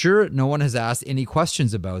 I'm sure no one has asked any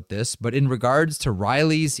questions about this, but in regards to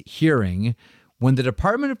Riley's hearing, when the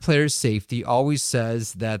Department of Players Safety always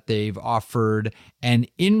says that they've offered an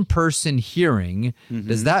in-person hearing,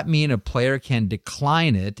 does that mean a player can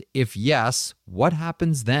decline it? If yes, what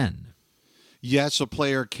happens then? Yes, a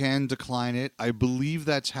player can decline it. I believe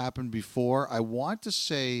that's happened before. I want to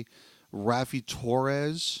say Rafi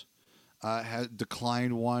Torres had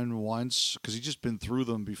declined one once because he's just been through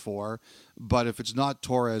them before. But if it's not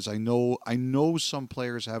Torres, I know some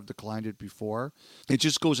players have declined it before. It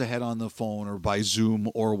just goes ahead on the phone or by Zoom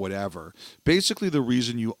or whatever. Basically, the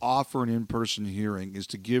reason you offer an in-person hearing is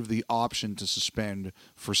to give the option to suspend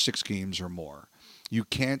for 6 games or more. You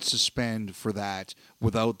can't suspend for that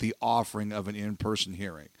without the offering of an in-person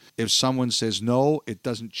hearing. If someone says no, it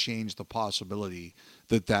doesn't change the possibility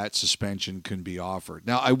that suspension can be offered.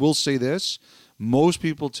 Now, I will say this. Most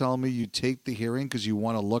people tell me you take the hearing because you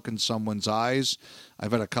want to look in someone's eyes.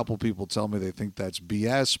 I've had a couple people tell me they think that's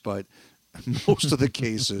BS, but most of the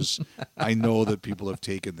cases, I know that people have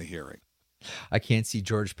taken the hearing. I can't see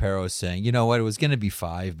George Parros saying, you know what, it was going to be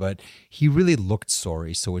 5, but he really looked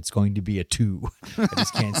sorry, so it's going to be a 2. I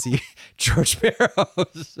just can't see George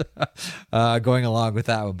Parros going along with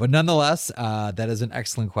that one. But nonetheless, that is an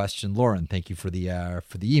excellent question. Lauren, thank you for the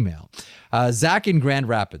email. Zach in Grand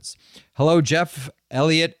Rapids. Hello, Jeff,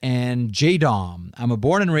 Elliot, and J-Dom. I'm a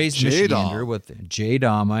born and raised Michigander with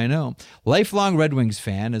J-Dom, I know. Lifelong Red Wings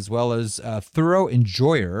fan, as well as a thorough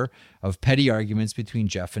enjoyer of petty arguments between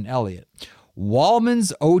Jeff and Elliot.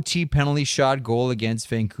 Wallman's OT penalty shot goal against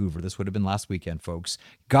Vancouver, this would have been last weekend, folks,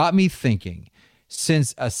 got me thinking.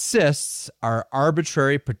 Since assists are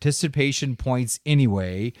arbitrary participation points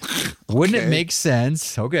anyway, wouldn't it make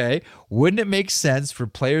sense? Wouldn't it make sense for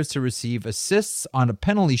players to receive assists on a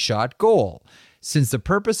penalty shot goal? Since the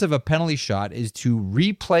purpose of a penalty shot is to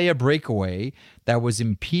replay a breakaway that was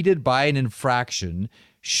impeded by an infraction,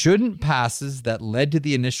 shouldn't passes that led to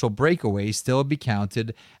the initial breakaway still be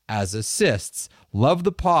counted as assists? Love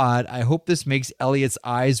the pod. I hope this makes Elliot's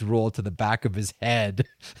eyes roll to the back of his head.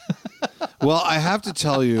 Well, I have to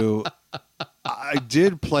tell you, I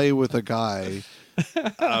did play with a guy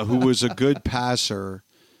who was a good passer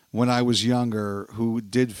when I was younger who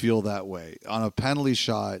did feel that way. On a penalty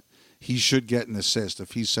shot, he should get an assist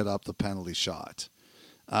if he set up the penalty shot.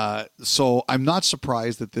 So I'm not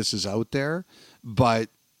surprised that this is out there, but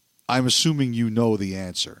I'm assuming you know the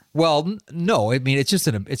answer. Well, no, I mean it's just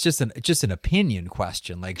an opinion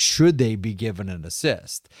question. Like, should they be given an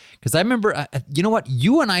assist? Because I remember, you know what?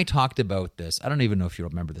 You and I talked about this. I don't even know if you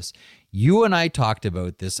remember this. You and I talked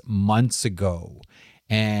about this months ago,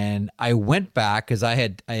 and I went back because I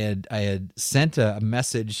had sent a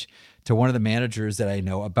message to one of the managers that I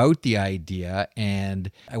know about the idea, and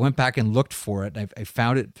I went back and looked for it. I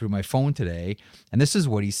found it through my phone today, and this is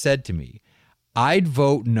what he said to me. I'd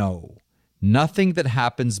vote no. Nothing that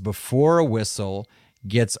happens before a whistle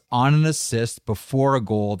gets on an assist before a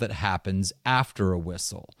goal that happens after a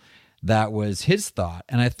whistle. That was his thought.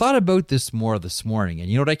 And I thought about this more this morning. And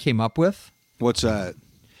you know what I came up with? What's that?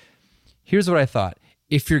 Here's what I thought.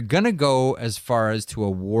 If you're going to go as far as to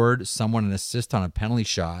award someone an assist on a penalty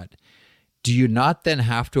shot, do you not then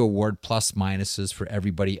have to award plus minuses for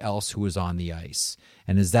everybody else who is on the ice?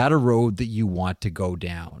 And is that a road that you want to go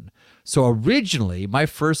down? So originally, my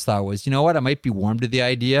first thought was, you know what, I might be warm to the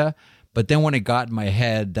idea, but then when it got in my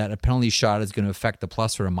head that a penalty shot is going to affect a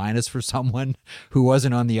plus or a minus for someone who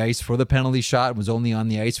wasn't on the ice for the penalty shot, was only on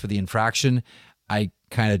the ice for the infraction, I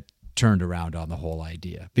kind of turned around on the whole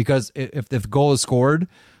idea. Because if the goal is scored,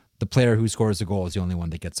 the player who scores the goal is the only one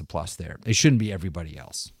that gets a plus there. It shouldn't be everybody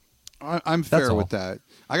else. I'm fair with that.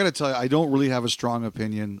 I got to tell you, I don't really have a strong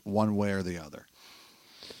opinion one way or the other.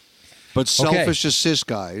 But selfish assist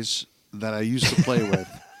guys that I used to play with,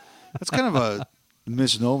 that's kind of a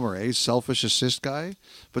misnomer, eh? Selfish assist guy.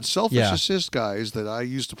 But selfish assist guys that I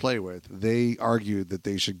used to play with, they argued that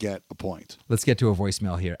they should get a point. Let's get to a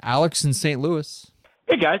voicemail here. Alex in St. Louis.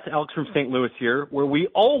 Hey guys, Alex from St. Louis here, where we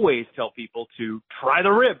always tell people to try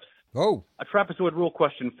the ribs. Oh. A trapezoid rule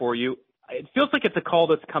question for you. It feels like it's a call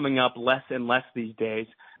that's coming up less and less these days,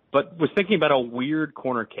 but was thinking about a weird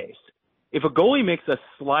corner case. If a goalie makes a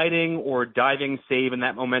sliding or diving save and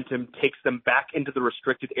that momentum takes them back into the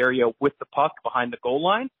restricted area with the puck behind the goal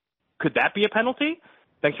line, could that be a penalty?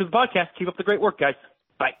 Thanks for the podcast. Keep up the great work, guys.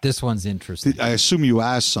 Bye. This one's interesting. I assume you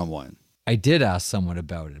asked someone. I did ask someone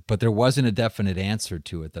about it, but there wasn't a definite answer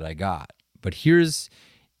to it that I got. But here's,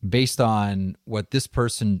 based on what this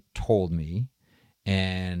person told me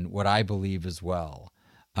and what I believe as well.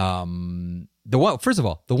 First of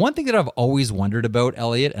all, the one thing that I've always wondered about,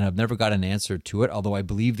 Elliot, and I've never got an answer to it, although I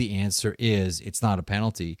believe the answer is it's not a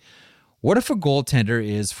penalty. What if a goaltender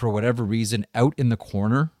is, for whatever reason, out in the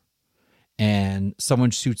corner and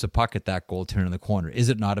someone shoots a puck at that goaltender in the corner? Is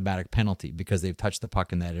it an automatic penalty because they've touched the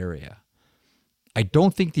puck in that area? I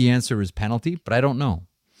don't think the answer is penalty, but I don't know.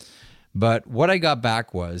 But what I got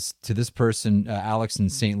back was, to this person, Alex in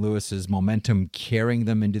St. Louis's momentum carrying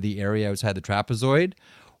them into the area outside the trapezoid.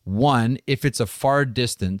 One, if it's a far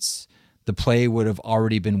distance, the play would have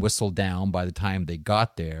already been whistled down by the time they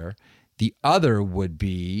got there. The other would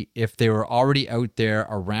be if they were already out there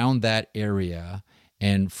around that area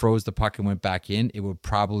and froze the puck and went back in, it would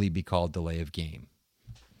probably be called delay of game.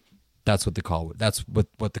 That's what the call would. That's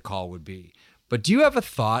what the call would be. But do you have a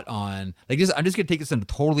thought on, like this? I'm just going to take this in a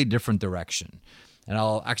totally different direction, and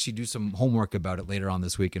I'll actually do some homework about it later on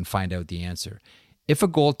this week and find out the answer. If a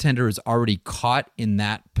goaltender is already caught in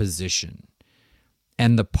that position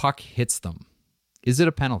and the puck hits them, is it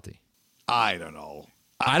a penalty? I don't know.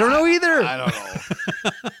 I don't know either. I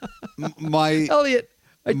don't know. Elliot,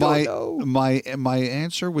 I don't know. My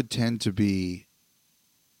answer would tend to be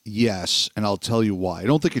yes, and I'll tell you why. I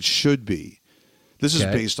don't think it should be. This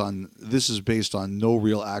is based on no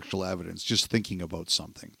real actual evidence, just thinking about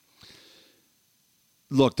something.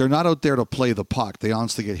 Look, they're not out there to play the puck. They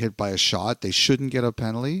honestly get hit by a shot. They shouldn't get a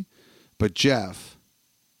penalty. But Jeff,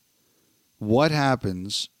 what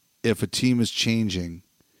happens if a team is changing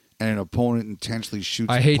and an opponent intentionally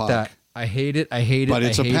shoots I hate a puck? that. I hate it. But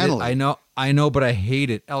it's a penalty. I know, but I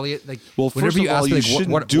hate it. Elliot, like, well, first of all, you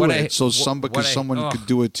shouldn't do it because someone could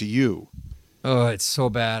do it to you. Oh, it's so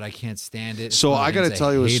bad. I can't stand it. So I got to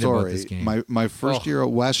tell you a story. My first year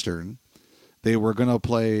at Western, they were going to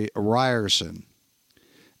play Ryerson,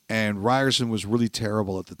 and Ryerson was really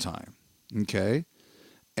terrible at the time. Okay,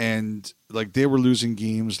 and like they were losing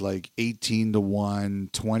games like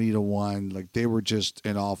 18-1, 20-1. Like they were just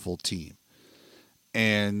an awful team.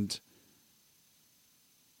 And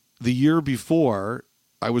the year before,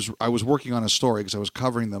 I was working on a story because I was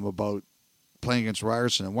covering them about playing against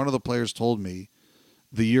Ryerson, and one of the players told me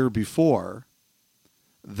the year before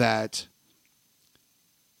that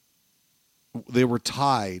they were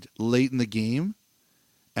tied late in the game,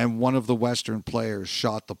 and one of the Western players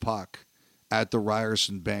shot the puck at the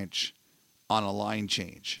Ryerson bench on a line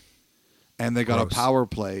change, and they got a power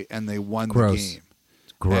play and they won the game.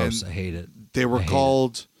 It's gross. And I hate it. They were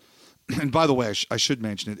called. And by the way, I should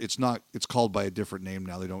mention it. It's not. It's called by a different name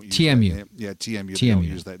now. They don't use TMU. That name. Yeah, TMU. They don't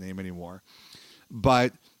use that name anymore.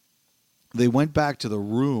 But they went back to the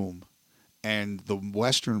room, and the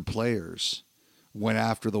Western players went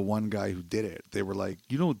after the one guy who did it. They were like,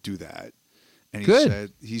 "You don't do that." And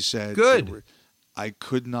he said, "Good." I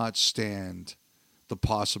could not stand the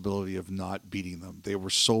possibility of not beating them. They were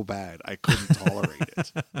so bad, I couldn't tolerate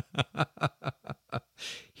it.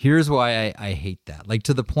 Here's why I hate that. Like,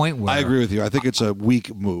 to the point where I agree with you. I think it's a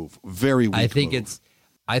weak move. Very weak move.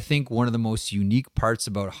 I think one of the most unique parts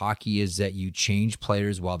about hockey is that you change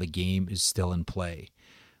players while the game is still in play.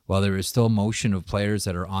 While there is still motion of players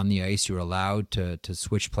that are on the ice, you're allowed to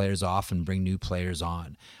switch players off and bring new players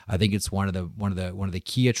on. I think it's one of the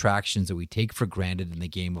key attractions that we take for granted in the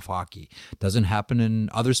game of hockey. It doesn't happen in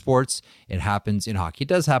other sports. It happens in hockey. It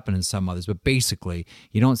does happen in some others, but basically,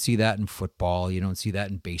 you don't see that in football. You don't see that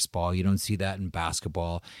in baseball. You don't see that in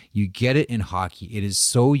basketball. You get it in hockey. It is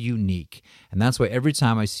so unique, and that's why every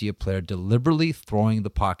time I see a player deliberately throwing the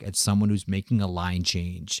puck at someone who's making a line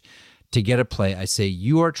change to get a play, I say,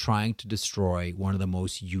 you are trying to destroy one of the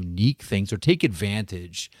most unique things, or take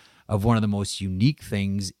advantage of one of the most unique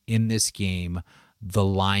things in this game, the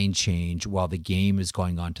line change, while the game is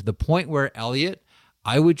going on. To the point where, Elliot,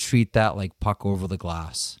 I would treat that like puck over the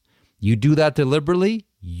glass. You do that deliberately,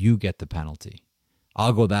 you get the penalty.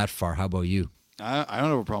 I'll go that far. How about you? I don't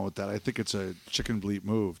have a problem with that. I think it's a chicken bleep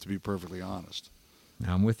move, to be perfectly honest.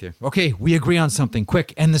 I'm with you. Okay, we agree on something.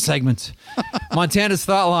 Quick, end the segment. Montana's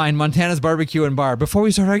Thought Line, Montana's Barbecue and Bar. Before we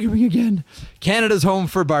start arguing again, Canada's home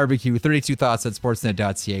for barbecue. 32 Thoughts at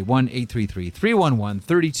sportsnet.ca.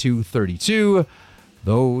 1-833-311-3232.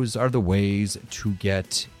 Those are the ways to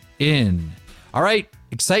get in. All right,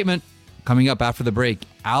 excitement coming up after the break.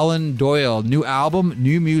 Alan Doyle, new album,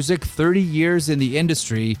 new music, 30 years in the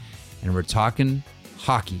industry. And we're talking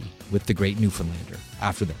hockey with the great Newfoundlander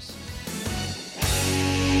after this.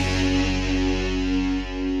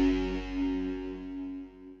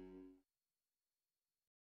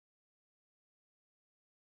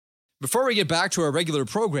 Before we get back to our regular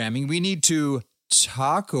programming, we need to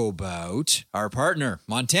talk about our partner,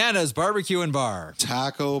 Montana's Barbecue and Bar.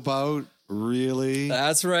 Taco bout? Really?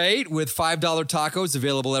 That's right. With $5 tacos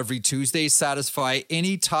available every Tuesday, satisfy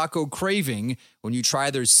any taco craving when you try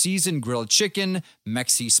their seasoned grilled chicken,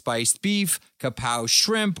 Mexi spiced beef, kapow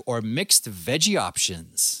shrimp, or mixed veggie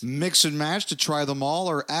options. Mix and match to try them all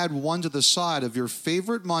or add one to the side of your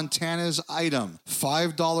favorite Montana's item.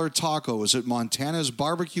 $5 tacos at Montana's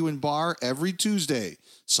Barbecue and Bar every Tuesday.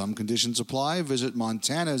 Some conditions apply. Visit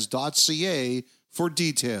montanas.ca for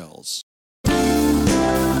details.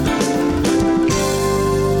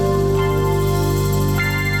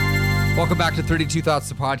 Welcome back to 32 Thoughts,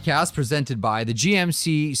 the podcast presented by the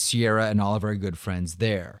GMC, Sierra, and all of our good friends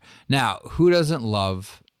there. Now, who doesn't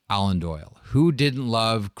love Alan Doyle? Who didn't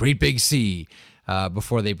love Great Big Sea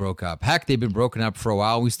before they broke up? Heck, they've been broken up for a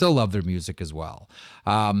while. We still love their music as well.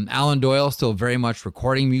 Alan Doyle still very much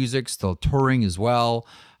recording music, still touring as well.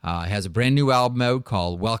 Has a brand new album out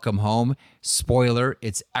called Welcome Home. Spoiler,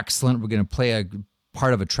 it's excellent. We're going to play a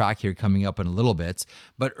part of a track here coming up in a little bit.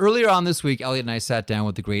 But earlier on this week, Elliot and I sat down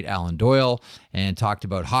with the great Alan Doyle and talked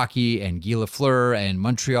about hockey and Guy Lafleur and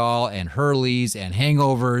Montreal and Hurleys and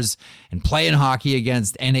hangovers and playing hockey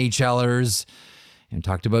against NHLers, and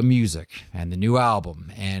talked about music and the new album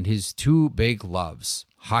and his two big loves,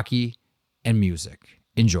 hockey and music.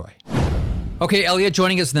 Enjoy. Okay, Elliot,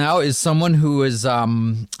 joining us now is someone who is,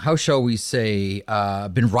 how shall we say,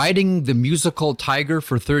 been riding the musical Tiger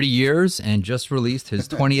for 30 years and just released his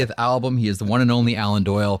 20th album. He is the one and only Alan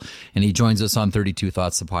Doyle, and he joins us on 32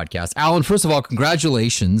 Thoughts, the podcast. Alan, first of all,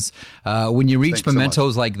 congratulations. When you reach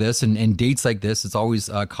mementos like this and dates like this, it's always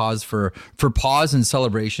a cause for pause and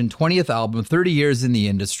celebration. 20th album, 30 years in the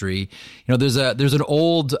industry. You know, there's an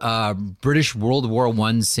old British World War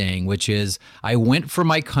I saying, which is, I went for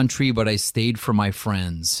my country, but I stayed for my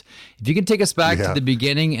friends. If you can take us back to the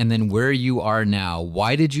beginning and then where you are now,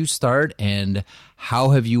 why did you start and how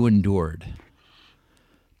have you endured?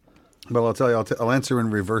 Well, I'll tell you, I'll answer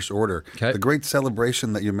in reverse order. Okay. The great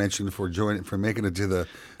celebration that you mentioned for making it to the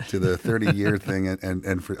 30-year thing,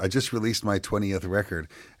 and I just released my 20th record,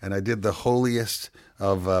 and I did the holiest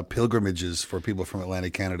of pilgrimages for people from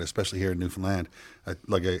Atlantic Canada, especially here in Newfoundland.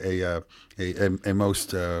 Like a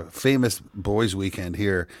most famous boys' weekend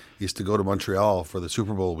here used to go to Montreal for the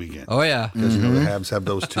Super Bowl weekend. Oh yeah, because you know the Habs have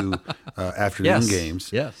those two afternoon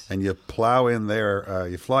games. Yes, and you plow in there.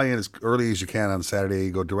 You fly in as early as you can on Saturday.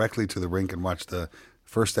 You go directly to the rink and watch the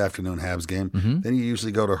first afternoon Habs game. Then you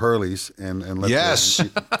usually go to Hurley's and let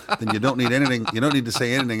then you don't need anything. You don't need to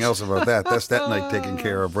say anything else about that. That's that night taken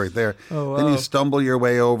care of right there. Oh, wow. Then you stumble your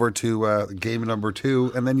way over to game number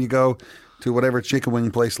 2, and then you go to whatever chicken wing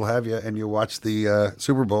place will have you, and you watch the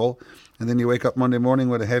Super Bowl. And then you wake up Monday morning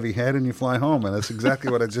with a heavy head and you fly home. And that's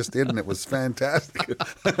exactly what I just did. And it was fantastic.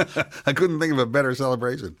 I couldn't think of a better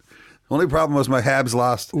celebration. Only problem was my Habs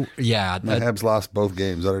lost. Yeah. My Habs lost both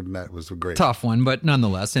games. Other than that, it was a great. Tough one, but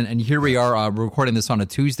nonetheless. And here we are recording this on a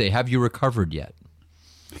Tuesday. Have you recovered yet?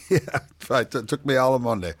 Yeah. It took me all of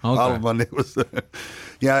Monday. Okay. All of Monday was.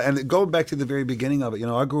 Yeah. And going back to the very beginning of it, you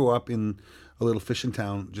know, I grew up in a little fishing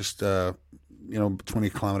town just 20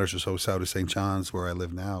 kilometers or so south of St. John's, where I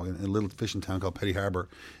live now, in a little fishing town called Petty Harbor.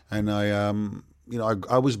 And I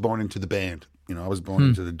was born into the band. You know, I was born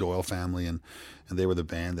into the Doyle family, and they were the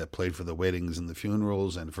band that played for the weddings and the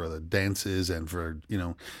funerals and for the dances and for,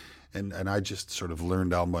 and I just sort of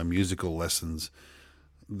learned all my musical lessons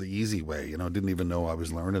the easy way. You know, didn't even know I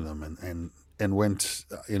was learning them, and went,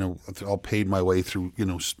 all paid my way through,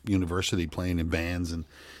 university playing in bands. And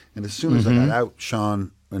as soon as I got out,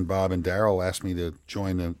 Sean and Bob and Daryl asked me to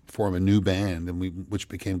form a new band, which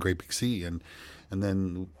became Great Big Sea, and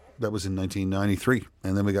then that was in 1993,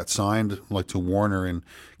 and then we got signed to Warner in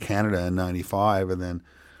Canada in 95, and then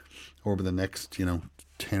over the next 10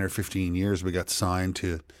 or 15 years we got signed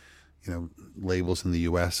to labels in the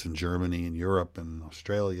U.S. and Germany and Europe and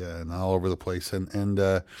Australia and all over the place. And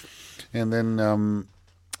then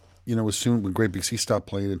as soon when Great Big Sea stopped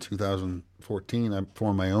playing in 2014, I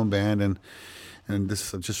formed my own band, and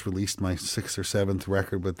this I just released my 6th or 7th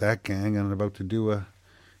record with that gang, and I'm about to do a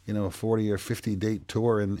 40 or 50 date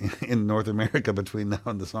tour in North America between now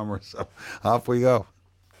and the summer. So off we go.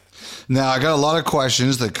 Now, I got a lot of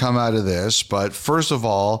questions that come out of this, but first of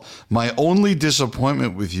all, my only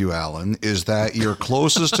disappointment with you, Alan, is that you're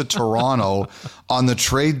closest to Toronto on the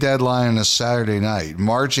trade deadline on a Saturday night.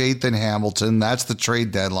 March 8th in Hamilton, that's the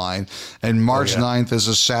trade deadline, and March 9th is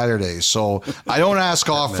a Saturday. So I don't ask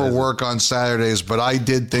off for work on Saturdays, but I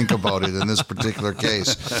did think about it in this particular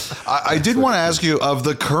case. I did want to ask you, of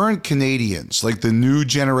the current Canadians, like the new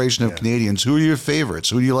generation of Canadians, who are your favorites?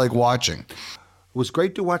 Who do you like watching? It was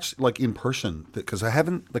great to watch in person because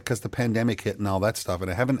the pandemic hit and all that stuff,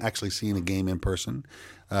 and I haven't actually seen a game in person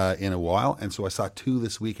in a while, and so I saw 2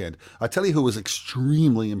 this weekend. I tell you who was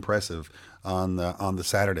extremely impressive on the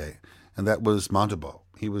Saturday, and that was Montembeault.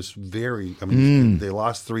 He was very. I mean, they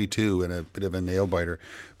lost 3-2 in a bit of a nail biter,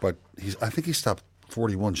 but I think he stopped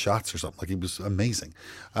 41 shots or something. Like, he was amazing.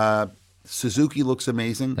 Suzuki looks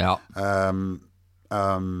amazing. Yeah.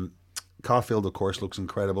 Caulfield, of course, looks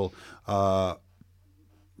incredible.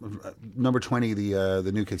 Number 20,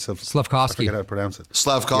 the new kid, Slavkovsky. I forget how to pronounce it.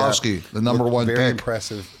 Slavkovsky, the number one very pick.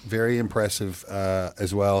 Very impressive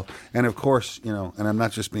as well. And of course, and I'm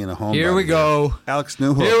not just being a home. Here we go. Alex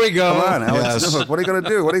Newhook. Here we go. Come on, Alex Newhook. What are you going to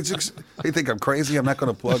do? What do you think I'm crazy? I'm not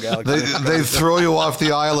going to plug Alex. They'd throw you off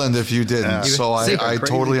the island if you didn't. Yeah. So I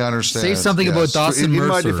totally understand. Say something about Dawson Mercer. In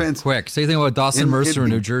my defense, quick. Say something about Dawson Mercer in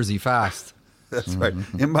New Jersey, fast. That's right.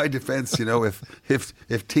 In my defense,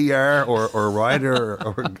 if TR or Ryder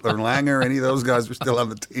or Langer, any of those guys were still on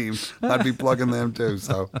the team, I'd be plugging them too.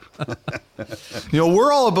 So,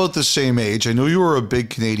 we're all about the same age. I know you were a big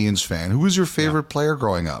Canadians fan. Who was your favorite player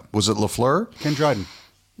growing up? Was it Lafleur? Ken Dryden.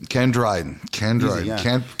 Easy, yeah.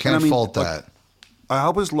 Can't fault that. I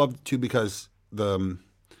always loved too because I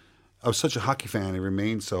was such a hockey fan. I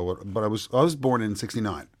remained so. But I was born in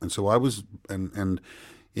 '69, and so I was and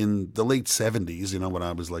in the late 70s, when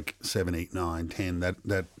I was like 7, 8, 9, 10,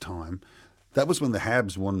 that time, that was when the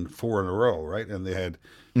Habs won 4 in a row, right? And they had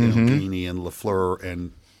Genie and Lafleur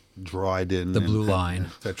and Dryden, the blue line,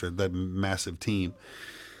 etc. That massive team.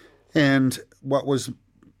 And what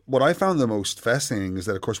I found the most fascinating is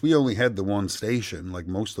that, of course, we only had the one station, like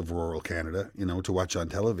most of rural Canada, to watch on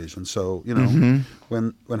television. So,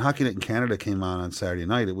 when Hockey Night in Canada came on Saturday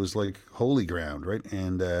night, it was like holy ground, right?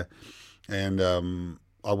 And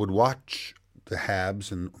I would watch the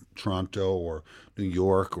Habs in Toronto or New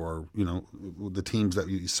York or, the teams that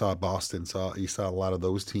you saw, Boston, you saw a lot of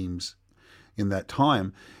those teams in that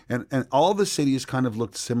time. And all the cities kind of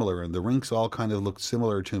looked similar, and the rinks all kind of looked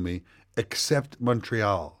similar to me, except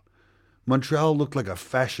Montreal. Montreal looked like a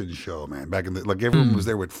fashion show, man. Back in everyone was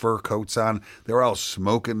there with fur coats on. They were all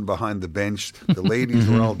smoking behind the bench. The ladies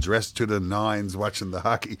were all dressed to the nines watching the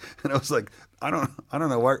hockey. And I was like, I don't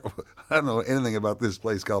know anything about this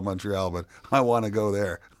place called Montreal, but I want to go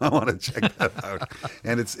there. I want to check that out.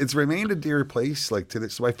 And it's remained a dear place like to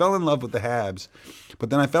this. So I fell in love with the Habs,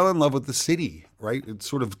 but then I fell in love with the city, right? It's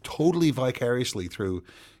sort of totally vicariously through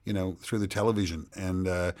the television. And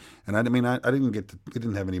I mean, I didn't we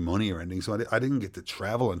didn't have any money or anything, so I didn't get to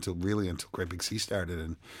travel until Great Big Sea started.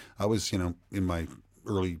 And I was, in my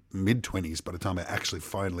early mid-20s by the time I actually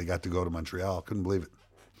finally got to go to Montreal. Couldn't believe it.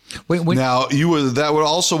 Now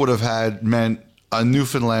that would have meant a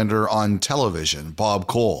Newfoundlander on television, Bob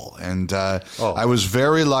Cole, and I was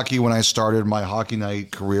very lucky when I started my Hockey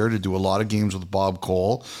Night career to do a lot of games with Bob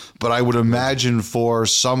Cole. But I would imagine for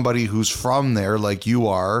somebody who's from there, like you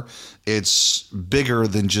are, it's bigger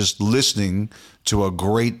than just listening to a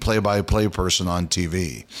great play-by-play person on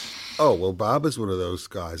TV. Oh well, Bob is one of those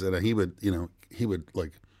guys, and he would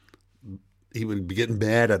be getting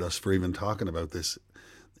mad at us for even talking about this.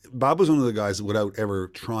 Bob was one of the guys that, without ever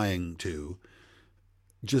trying to,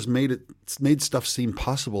 just made stuff seem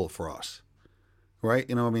possible for us, right?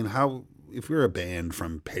 If we're a band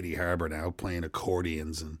from Petty Harbour now playing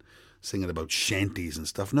accordions and singing about shanties and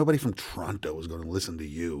stuff, nobody from Toronto is going to listen to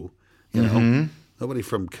you, Nobody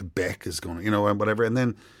from Quebec is going to, and whatever. And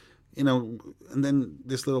then, and then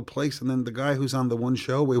this little place, and then the guy who's on the one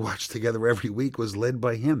show we watched together every week was led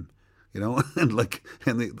by him. And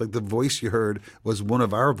the voice you heard was one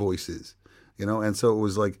of our voices, and so it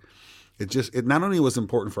was like, it not only was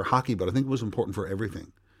important for hockey, but I think it was important for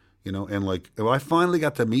everything, and I finally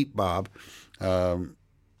got to meet Bob,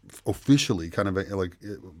 officially kind of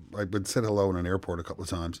I would said hello in an airport a couple of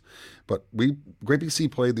times, but Great Big Sea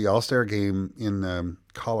played the All-Star game in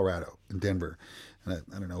Colorado, in Denver. And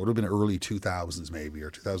I don't know, it would have been early 2000s maybe,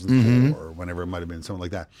 or 2004, or whenever it might have been, something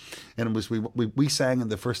like that. And it was we sang in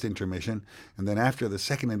the first intermission, and then after the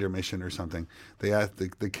second intermission or something,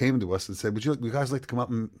 they came to us and said, "Would you guys like to come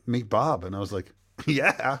up and meet Bob?" And I was like,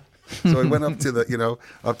 "Yeah." So I went up to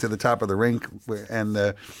the top of the rink,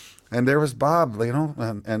 and there was Bob,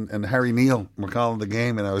 and Harry Neal were calling the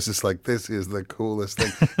game, and I was just like, this is the coolest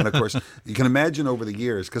thing. And of course, you can imagine over the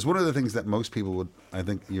years, because one of the things that most people would, I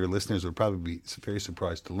think your listeners would probably be very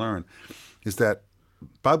surprised to learn, is that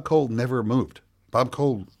Bob Cole never moved. Bob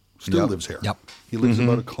Cole still lives here. Yep. He lives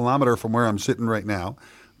about a kilometer from where I'm sitting right now.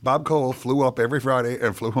 Bob Cole flew up every Friday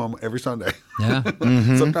and flew home every Sunday. Yeah.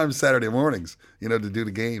 Sometimes Saturday mornings, to do the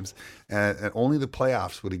games. And only the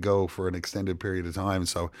playoffs would he go for an extended period of time.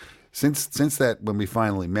 So since that, when we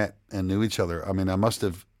finally met and knew each other, I mean, I must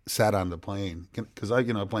have sat on the plane because I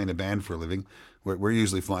play in a band for a living. We're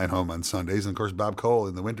usually flying home on Sundays. And of course, Bob Cole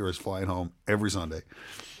in the winter is flying home every Sunday.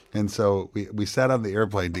 And so we sat on the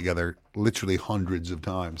airplane together literally hundreds of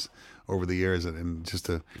times over the years, and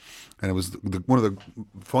it was one of the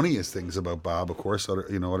funniest things about Bob, of course, other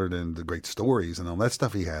than the great stories and all that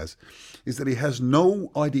stuff he has, is that he has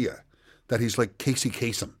no idea that he's like Casey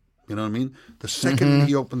Kasem. You know what I mean? The second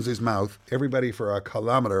he opens his mouth, everybody for a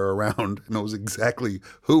kilometer around knows exactly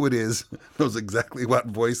who it is, knows exactly what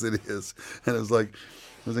voice it is, and it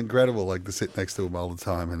was incredible, like to sit next to him all the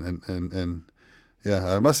time, and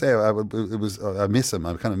yeah, I must say I miss him.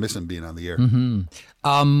 I kind of miss him being on the air.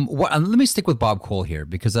 Let me stick with Bob Cole here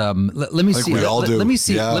because let me see. We all do. Let me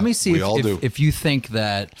see. Yeah, let me see we all do. if you think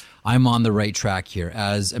that I'm on the right track here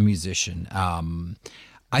as a musician.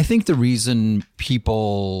 I think the reason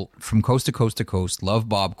people from coast to coast to coast love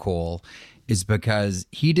Bob Cole is because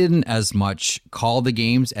he didn't as much call the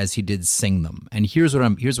games as he did sing them. And here's what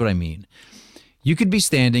I mean. You could be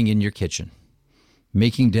standing in your kitchen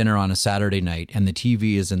making dinner on a Saturday night, and the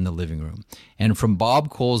TV is in the living room. And from Bob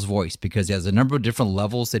Cole's voice, because he has a number of different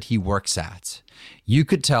levels that he works at, you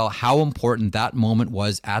could tell how important that moment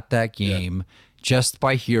was at that game just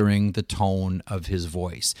by hearing the tone of his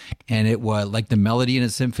voice. And it was like the melody in a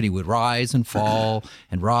symphony would rise and fall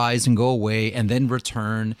and rise and go away and then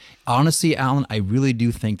return. Honestly, Alan, I really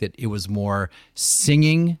do think that it was more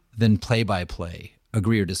singing than play-by-play.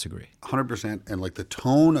 Agree or disagree? 100%. And like the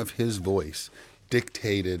tone of his voice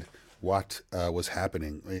dictated what was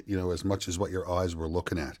happening, as much as what your eyes were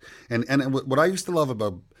looking at. And what I used to love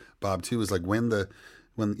about Bob too is like when the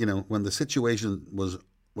situation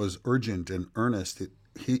was urgent and earnest,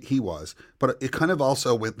 he was, but it kind of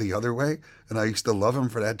also went the other way. And I used to love him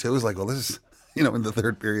for that too. It was like, well, this is, in the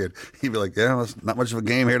third period, he'd be like, yeah, it's not much of a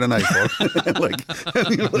game here tonight, folks.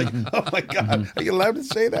 and you're like, oh my God, are you allowed to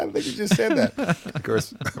say that? I think you just said that. Of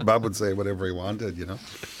course, Bob would say whatever he wanted,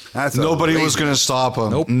 Nobody was going to stop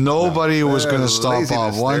him. Nope. Nobody was going to stop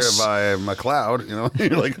Bob once. By McLeod,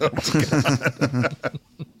 you're like, oh my God.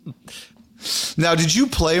 Now, did you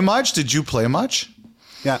play much?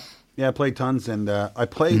 Yeah, I played tons, and I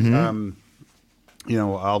played,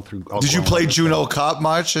 all through. Did you play Juno Cup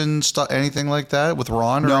much and anything like that with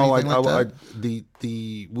Ron? Or anything like that?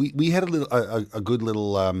 We had a good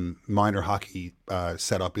little minor hockey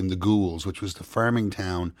set up in the Ghouls, which was the farming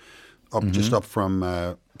town just up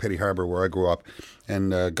from Petty Harbor, where I grew up,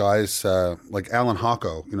 and guys like Alan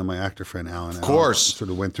Hocko, my actor friend Alan, of course, sort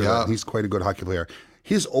of went through that. He's quite a good hockey player.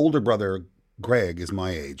 His older brother Greg is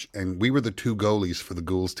my age, and we were the two goalies for the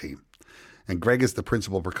Ghouls team. And Greg is the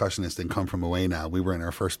principal percussionist in Come From Away Now. We were in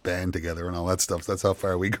our first band together and all that stuff. So that's how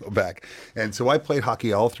far we go back. And so I played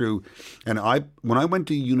hockey all through. And when I went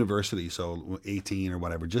to university, so 18 or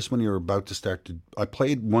whatever, just when you were about to start I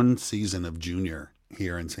played one season of junior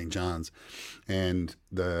here in St. John's. And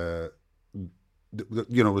it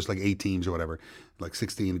was like 8 teams or whatever, like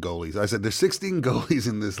 16 goalies. I said, there's 16 goalies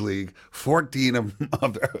in this league. 14 of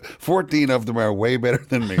them are way better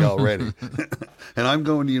than me already. And I'm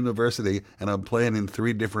going to university and I'm playing in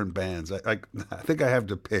 3 different bands. I think I have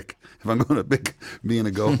to pick if I'm going to pick being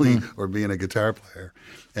a goalie or being a guitar player.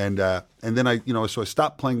 And then so I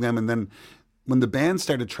stopped playing them. And then when the band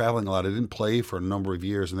started traveling a lot, I didn't play for a number of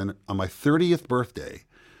years. And then on my 30th birthday,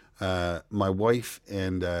 my wife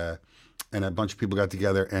and a bunch of people got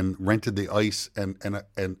together and rented the ice and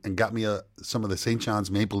got me some of the St.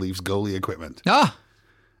 John's Maple Leafs goalie equipment.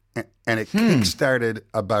 And it kick-started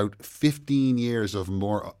about 15 years of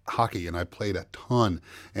more hockey, and I played a ton.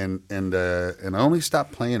 And I only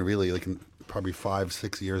stopped playing really like probably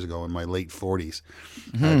 5-6 years ago in my late 40s,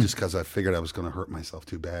 just because I figured I was going to hurt myself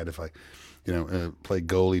too bad if I play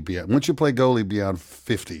goalie beyond. Once you play goalie beyond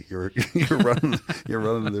 50, you're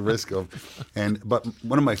running the risk of. But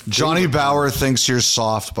one of my Johnny Bauer thinks you're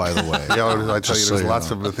soft, by the way. I tell you, there's lots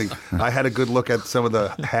of things. I had a good look at some of the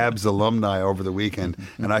Habs alumni over the weekend,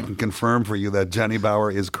 and I can confirm for you that Johnny Bauer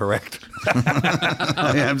is correct.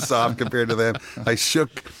 I am soft compared to them. I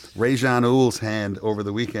shook Rajan Uhl's hand over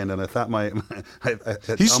the weekend, and I thought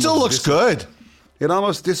he still looks good. It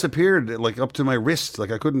almost disappeared, like up to my wrist.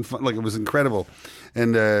 Like I couldn't, like it was incredible.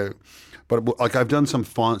 And but like I've done so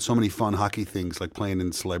many fun hockey things, like playing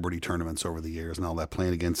in celebrity tournaments over the years and all that,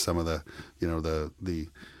 playing against some of the,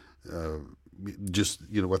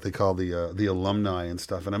 what they call the alumni and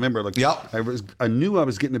stuff. And I remember, like, I knew I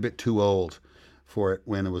was getting a bit too old for it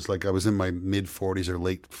when it was like I was in my mid 40s or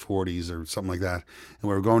late 40s or something like that, and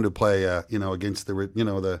we were going to play, against the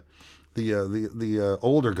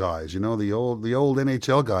older guys, the old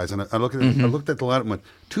NHL guys, and I looked at I looked at the lineup and went,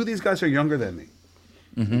 two of these guys are younger than me,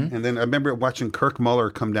 and then I remember watching Kirk Muller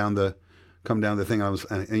come down the thing.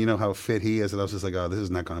 And you know how fit he is, and I was just like, oh, this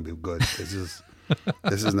is not going to be good. This is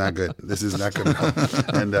not good. This is not good.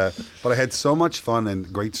 And but I had so much fun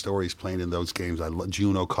and great stories playing in those games. I loved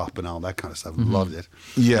Juno Cup and all that kind of stuff. Loved it.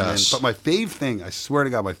 Yes. But my fave thing, I swear to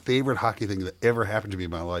God, my favorite hockey thing that ever happened to me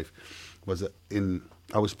in my life was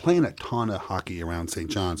I was playing a ton of hockey around St.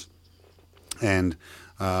 John's, and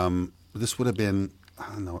this would have been, I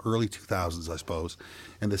don't know, early 2000s, I suppose,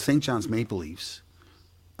 and the St. John's Maple Leafs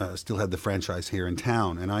still had the franchise here in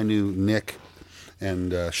town, and I knew Nick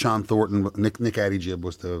and Sean Thornton. Nick Addijib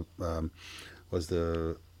was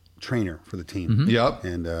the trainer for the team. Yep.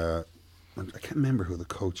 And I can't remember who the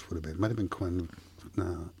coach would have been. It might have been Quinn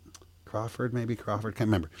Crawford, maybe Crawford. Can't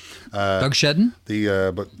remember. Doug Shedden?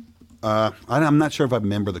 I'm not sure if I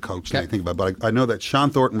remember the coach. I think about, but I know that Sean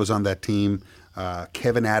Thornton was on that team.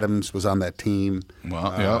 Kevin Adams was on that team.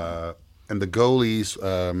 Wow. And the goalies.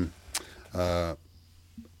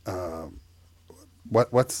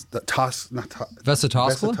 What's the Vesatoskala?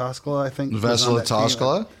 Vesatoskala, I think.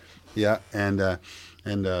 Vesatoskala? Yeah, and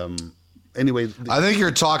anyway, I think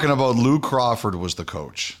you're talking about Lou Crawford was the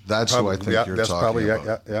coach. That's probably, who I think you're talking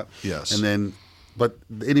about. Yeah. Yes. And then, but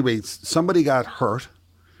anyway, somebody got hurt,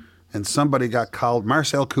 and somebody got called.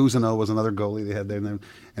 Marcel Cousineau was another goalie they had there,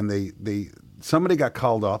 and somebody got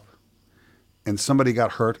called up, and somebody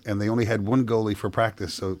got hurt, and they only had one goalie for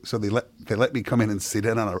practice. So they let me come in and sit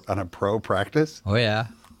in on a pro practice. Oh yeah.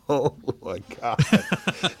 Oh my God!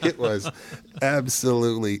 It was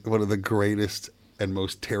absolutely one of the greatest and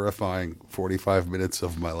most terrifying 45 minutes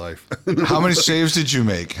of my life. How many saves did you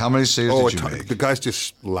make? Did you make? The guys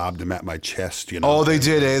just lobbed them at my chest. Oh, they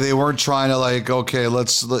did, eh? They weren't trying to like, okay, we're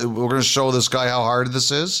going to show this guy how hard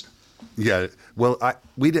this is. Yeah. Well,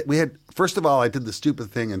 we had. First of all, I did the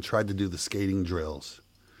stupid thing and tried to do the skating drills.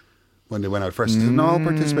 When I first said, no, I'll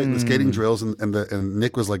participate in the skating drills, and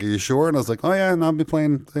Nick was like, "Are you sure?" And I was like, "Oh yeah, and I'll be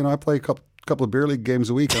playing. I play a couple of beer league games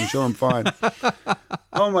a week. I'm sure I'm fine."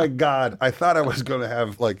 Oh my God! I thought I was going to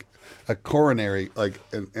have like a coronary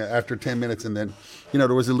after 10 minutes, and then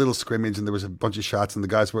there was a little scrimmage and there was a bunch of shots, and the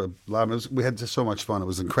guys were loud. We had just so much fun. It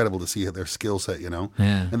was incredible to see their skill set, Yeah.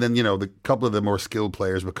 And then the couple of the more skilled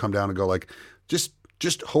players would come down and go like, just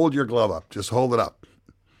hold your glove up, just hold it up.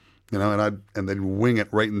 And they'd wing it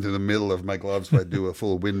right into the middle of my gloves. So I'd do a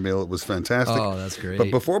full windmill. It was fantastic. Oh, that's great.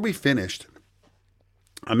 But before we finished,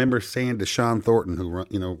 I remember saying to Sean Thornton, who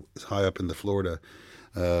is high up in the Florida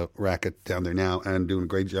racket down there now and doing a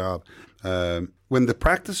great job. When the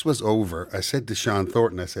practice was over, I said to Sean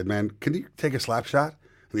Thornton, I said, "Man, can you take a slap shot?"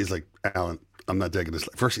 And he's like, "Alan, I'm not taking this."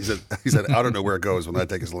 First he said, "I don't know where it goes when I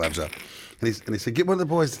take a slap shot." And he said, "Get one of the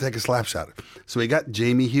boys to take a slap shot." So he got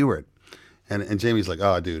Jamie Heward. And Jamie's like,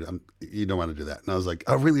 "Oh, dude, you don't want to do that." And I was like,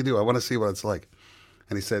 "I really do. I want to see what it's like."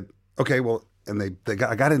 And he said, "Okay, well," and I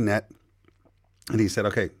got in net, and he said,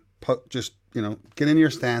 "Okay, just get in your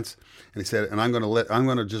stance." And he said, "And I'm going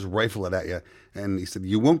to just rifle it at you." And he said,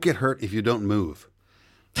 "You won't get hurt if you don't move."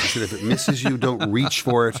 He said, "If it misses you, don't reach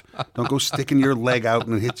for it. Don't go sticking your leg out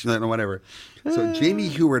and hit you or whatever." So Jamie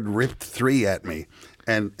Heward ripped 3 at me,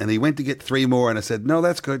 and he went to get 3 more, and I said, "No,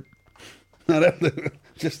 that's good.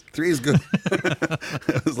 Just 3 is good."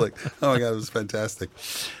 I was like, "Oh my God, it was fantastic."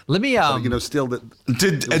 Let me still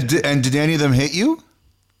Did any of them hit you?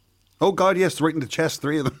 Oh God, yes, right in the chest,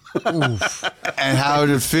 3 of them. Oof. And how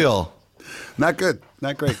did it feel? Not good,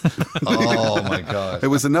 not great. Oh my God! It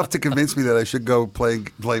was enough to convince me that I should go play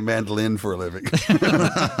mandolin for a living.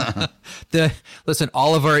 Listen,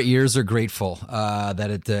 all of our ears are grateful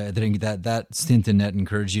that stint in net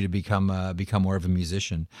encouraged you to become more of a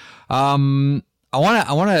musician. I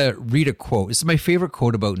want to read a quote. This is my favorite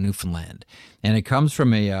quote about Newfoundland, and it comes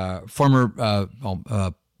from a former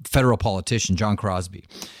federal politician, John Crosby,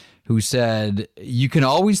 who said, "You can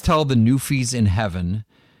always tell the Newfies in heaven,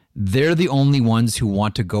 they're the only ones who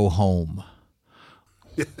want to go home."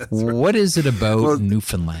 Yeah, what is it about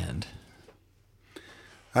Newfoundland?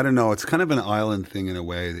 I don't know. It's kind of an island thing in a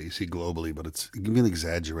way that you see globally, but it's really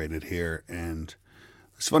exaggerated here. And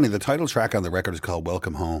it's funny. The title track on the record is called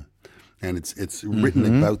 "Welcome Home," and it's written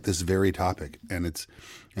about this very topic. And it's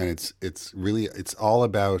really all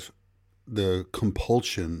about the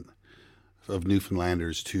compulsion of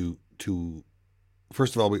Newfoundlanders to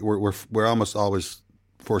first of all, we're almost always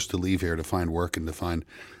forced to leave here to find work and to find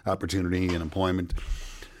opportunity and employment.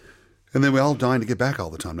 And then we all dying to get back all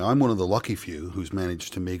the time. Now, I'm one of the lucky few who's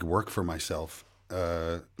managed to make work for myself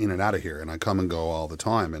in and out of here, and I come and go all the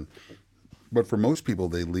time. But for most people,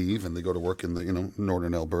 they leave and they go to work in the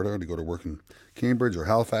northern Alberta, or they go to work in Cambridge or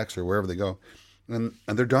Halifax or wherever they go, and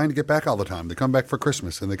they're dying to get back all the time. They come back for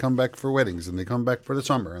Christmas, and they come back for weddings, and they come back for the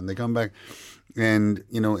summer, and they come back, and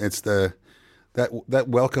it's that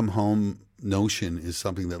welcome home notion is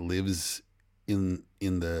something that lives in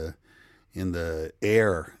the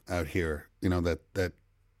air out here, that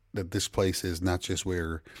this place is not just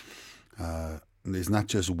where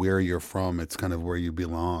you're from, it's kind of where you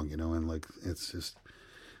belong, and like it's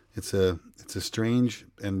a strange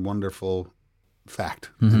and wonderful fact.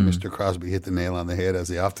 And Mr. Crosby hit the nail on the head, as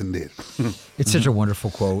he often did. It's such a wonderful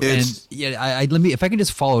quote. And yeah, if I can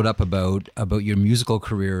just follow it up about your musical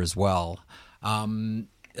career as well.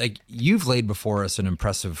 Like, you've laid before us an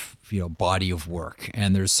impressive, body of work,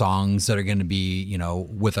 and there's songs that are going to be,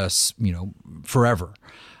 with us, forever.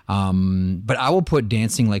 But I will put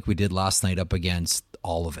 "Dancing Like We Did Last Night" up against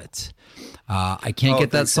all of it. I can't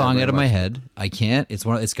get that song out of my head. I can't.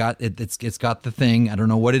 It's got the thing. I don't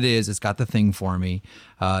know what it is. It's got the thing for me.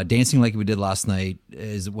 "Dancing Like We Did Last Night"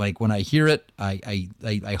 is like, when I hear it, I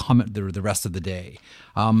hum it the rest of the day.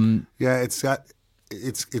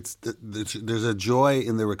 There's a joy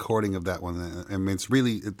in the recording of that one. I mean, it's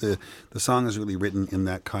really the song is really written in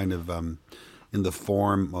that kind of in the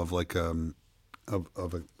form of like of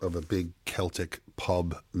a big Celtic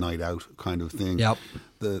pub night out kind of thing. Yep.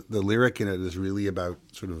 The lyric in it is really about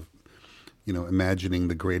sort of imagining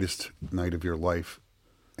the greatest night of your life,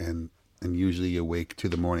 and usually you wake to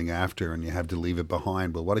the morning after and you have to leave it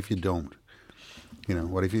behind. But what if you don't?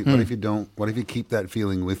 What if you don't? What if you keep that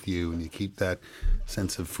feeling with you, and you keep that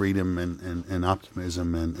sense of freedom and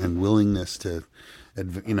optimism and willingness to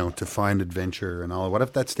find adventure and all? What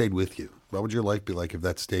if that stayed with you? What would your life be like if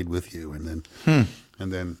that stayed with you? And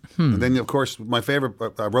then of course, my favorite.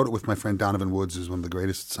 I wrote it with my friend Donovan Woods, who's one of the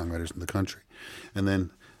greatest songwriters in the country. And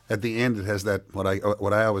then at the end, it has that what I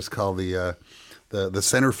always call the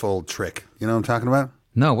centerfold trick. You know what I'm talking about?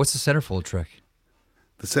 No, what's the centerfold trick?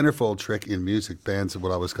 The centerfold trick in music bands,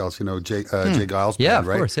 what I always call, Jay Giles band, yeah, of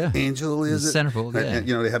right? course, yeah. Angel is it? Centerfold, yeah. And,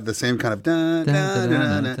 they have the same kind of da da da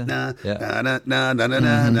da da da da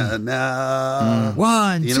da da da.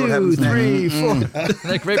 1, 2, 3, 4.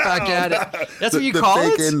 Like right back at it. That's what you call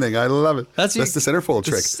it? The fake ending. I love it. That's the centerfold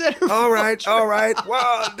trick. All right.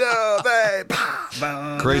 1, 2,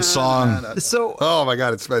 3. Great song. So, oh my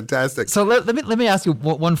God, it's fantastic. So let me ask you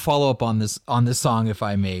one follow up on this song, if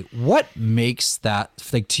I may. What makes that,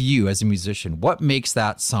 like, to you as a musician, what makes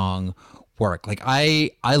that song work? Like,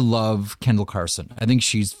 I love Kendall Carson. I think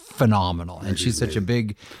she's phenomenal, and she's such a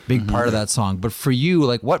big part of that song. But for you,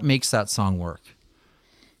 like, what makes that song work?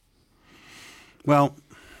 Well,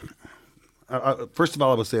 first of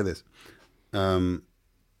all, I will say this.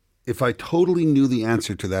 If I totally knew the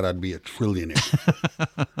answer to that, I'd be a trillionaire.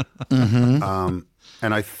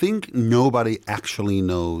 And I think nobody actually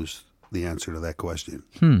knows the answer to that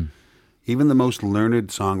question. Even the most learned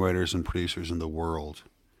songwriters and producers in the world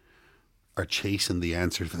are chasing the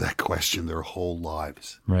answer to that question their whole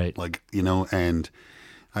lives. Right. Like, and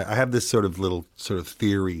I have this sort of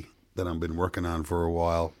theory that I've been working on for a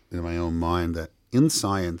while in my own mind, that in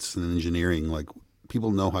science and engineering, like,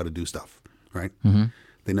 people know how to do stuff, right?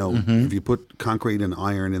 They know if you put concrete and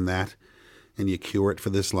iron in that and you cure it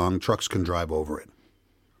for this long, trucks can drive over it,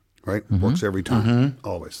 right? Works every time,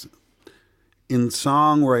 always. In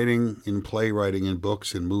songwriting, in playwriting, in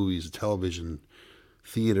books, in movies, television,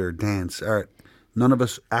 theater, dance, art, none of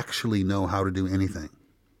us actually know how to do anything.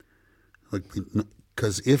 Like,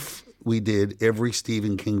 because if we did, every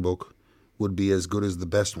Stephen King book would be as good as the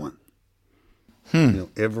best one.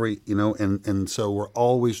 And so we're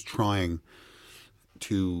always trying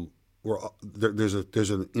to. There's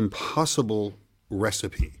an impossible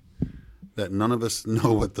recipe that none of us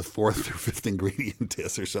know what the fourth or fifth ingredient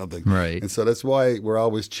is or something. Right. And so that's why we're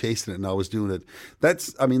always chasing it and always doing it.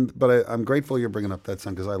 I'm grateful you're bringing up that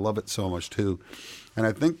song because I love it so much too. And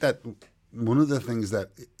I think that one of the things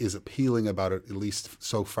that is appealing about it, at least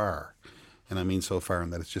so far, and I mean so far,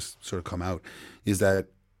 and that it's just sort of come out, is that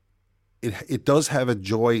it does have a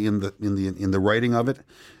joy in the writing of it.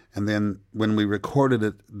 And then when we recorded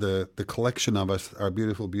it, the collection of us, our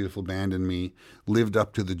beautiful, beautiful band and me, lived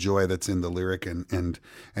up to the joy that's in the lyric and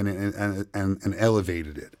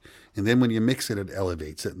elevated it. And then when you mix it, it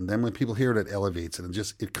elevates it. And then when people hear it, it elevates it. And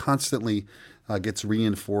it constantly gets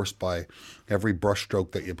reinforced by every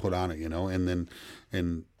brushstroke that you put on it, you know. And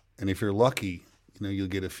if you're lucky, you know, you'll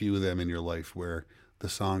get a few of them in your life where the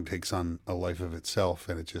song takes on a life of itself,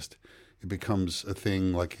 and it becomes a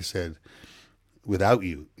thing, like you said, without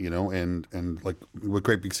you, you know, and like with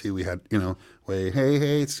Great Big Sea, we had, you know,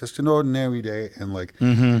 hey, it's just an ordinary day, and like,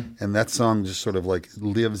 and that song just sort of like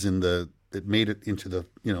lives it made it into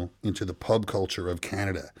the pub culture of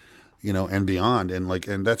Canada, you know, and beyond,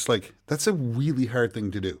 and that's a really hard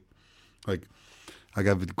thing to do. Like, I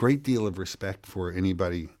have a great deal of respect for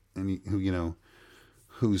anybody who, you know,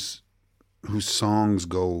 whose songs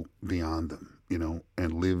go beyond them, you know,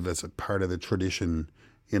 and live as a part of the tradition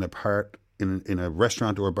in a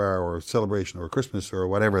restaurant or a bar or a celebration or a Christmas or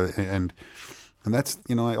whatever. And that's,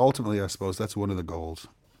 you know, I suppose that's one of the goals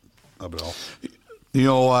of it all. You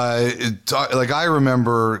know, like I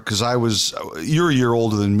remember, because you're a year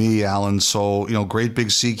older than me, Alan. So, you know, Great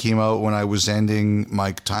Big Sea came out when I was ending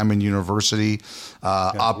my time in university.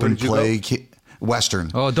 Up and Play. Western.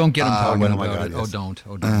 Oh, don't get him talking about God, it. yes. Oh,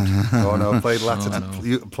 don't. Oh no,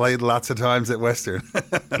 you played lots of times at Western.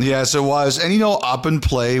 Yes, it was. And you know, Up and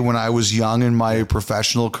Play when I was young in my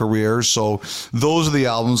professional career. So those are the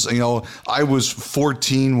albums. You know, I was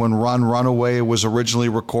 14 when Runaway was originally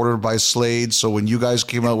recorded by Slade. So when you guys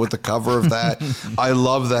came out with the cover of that, I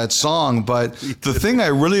love that song. But the thing I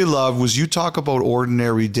really love was you talk about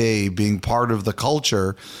Ordinary Day being part of the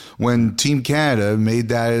culture. When Team Canada made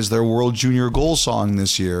that as their World Junior Goal song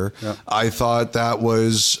this year, I thought that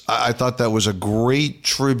was a great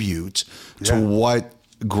tribute to what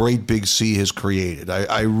Great Big Sea has created.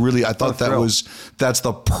 I thought that's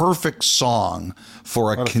the perfect song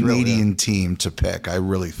for a Canadian team to pick. I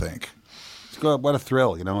really think. What a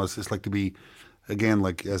thrill, you know. It's just like to be, again,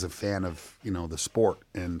 like as a fan of, you know, the sport,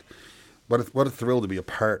 and what a thrill to be a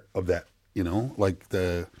part of that, you know,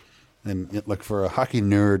 and like for a hockey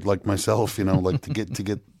nerd like myself, you know, like to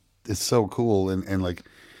get it's so cool. And like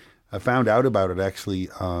I found out about it actually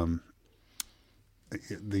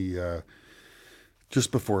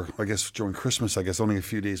just before, I guess during Christmas, I guess only a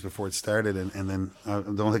few days before it started, and then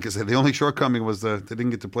like I said, the only shortcoming was they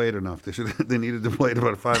didn't get to play it enough. They needed to play it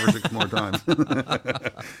about 5 or 6 more times.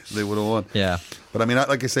 They would have won. Yeah, but I mean,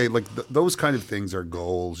 like I say, like those kind of things are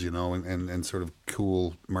goals, you know, and sort of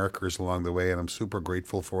cool markers along the way, and I'm super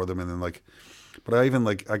grateful for them. And then but I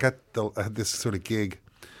had this sort of gig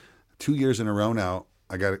 2 years in a row now.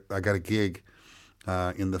 I got a gig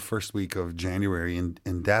in the first week of January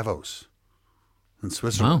in Davos, in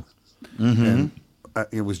Switzerland. Wow. Mm-hmm. And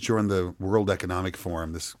it was during the World Economic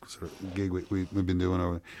Forum, this sort of gig we've been doing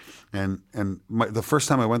over there. And the first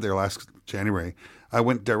time I went there last January, I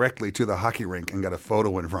went directly to the hockey rink and got a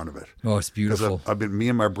photo in front of it. Oh, it's beautiful. Me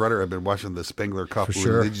and my brother have been watching the Spengler Cup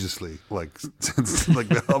religiously, like since I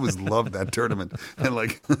always loved that tournament. And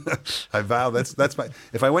like I vow that's my,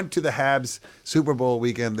 if I went to the Habs Super Bowl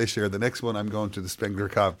weekend this year, the next one I'm going to the Spengler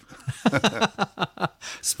Cup.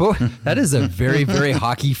 That is a very, very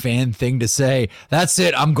hockey fan thing to say. That's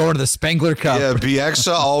it. I'm going to the Spengler Cup. Yeah,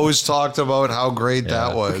 Bieksa always talked about how great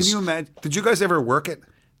that was. Can you imagine? Did you guys ever work it?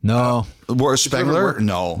 No. Spengler?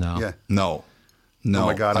 No. Yeah. No. Oh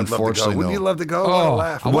my God! I'd love to go. Wouldn't you love to go? Oh,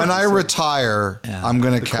 laugh. When I retire, I'm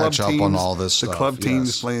going to catch up on all this the stuff. The club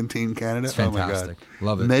teams playing Team Canada. It's fantastic. Oh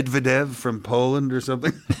my God. Love it. Medvedev from Poland or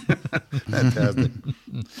something. Fantastic.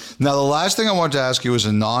 Now, the last thing I want to ask you is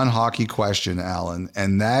a non-hockey question, Alan,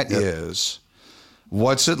 and that is,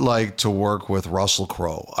 what's it like to work with Russell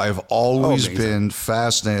Crowe? I've always been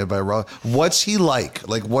fascinated by Russell. What's he like?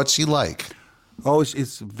 What's he like? Oh,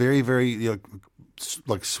 it's very, very, you know,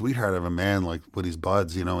 like sweetheart of a man, like with his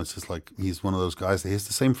buds, you know. It's just like he's one of those guys that he has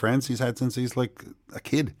the same friends he's had since he's like a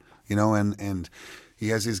kid, you know, and he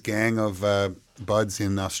has his gang of buds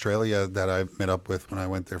in Australia that I met up with when I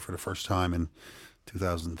went there for the first time in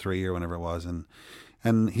 2003 or whenever it was,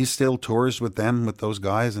 and he still tours with them, with those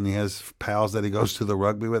guys, and he has pals that he goes to the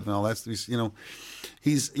rugby with and all that. You know,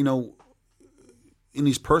 he's, you know, in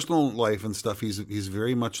his personal life and stuff, he's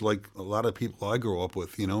very much like a lot of people I grew up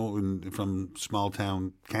with, from small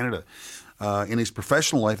town Canada. In his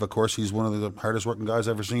professional life, of course, he's one of the hardest working guys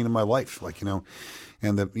I've ever seen in my life.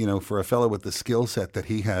 And for a fellow with the skill set that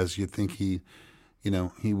he has, you'd think he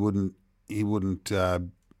wouldn't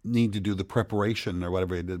need to do the preparation or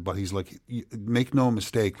whatever he did. But he's like, make no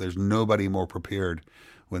mistake, there's nobody more prepared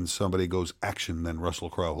when somebody goes action than Russell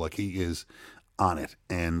Crowe. Like, he is on it,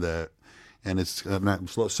 and it's I'm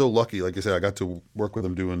so lucky. Like I said, I got to work with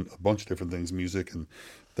him doing a bunch of different things, music and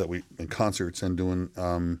concerts, and doing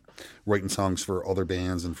writing songs for other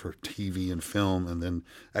bands and for TV and film, and then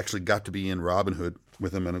actually got to be in Robin Hood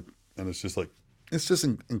with him, and it's just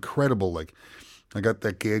incredible. Like, I got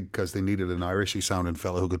that gig because they needed an Irishy sounding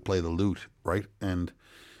fellow who could play the lute, right? And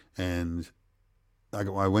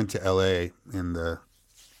I went to LA in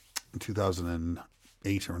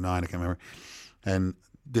 2008 or 9, I can't remember, and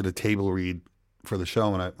did a table read for the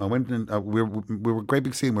show. And I went in. We were a great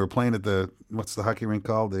big scene. We were playing at what's the hockey rink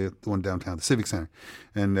called? The one downtown, the Civic Center.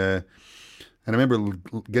 And I remember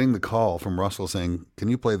getting the call from Russell saying, "Can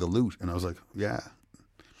you play the lute?" And I was like, "Yeah."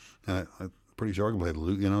 And I'm pretty sure I can play the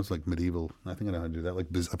lute. It's like medieval. I think I know how to do that. Like,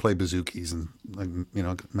 I play bazookies and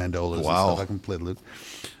mandolas. Wow. And stuff. I can play the lute.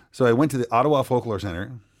 So I went to the Ottawa Folklore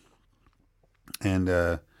Center, and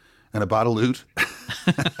I bought a lute.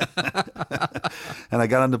 And I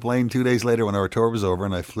got on the plane 2 days later when our tour was over,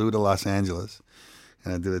 and I flew to Los Angeles,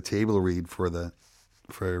 and I did a table read for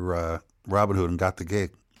Robin Hood and got the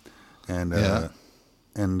gig. And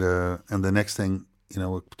and the next thing,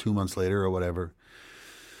 2 months later or whatever,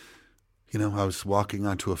 I was walking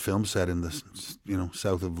onto a film set in the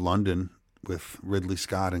south of London with Ridley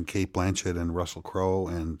Scott and Cate Blanchett and Russell Crowe,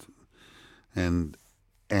 and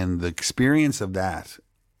the experience of that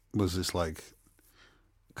was just like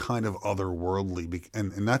kind of otherworldly,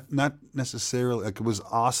 and not necessarily like, it was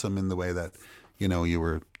awesome in the way that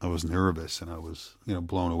I was nervous and I was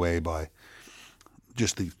blown away by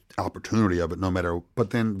just the opportunity of it,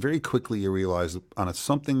 but then very quickly you realize on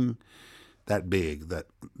something that big, that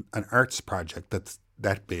an arts project that's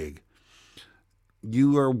that big,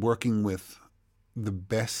 you are working with the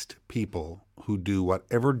best people who do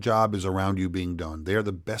whatever job is around you being done. They're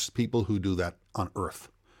the best people who do that on earth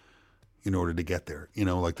in order to get there.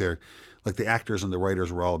 Like the actors and the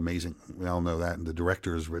writers were all amazing. We all know that. And the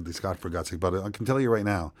directors, Ridley Scott, for God's sake. But I can tell you right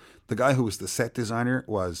now, the guy who was the set designer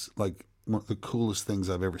was like one of the coolest things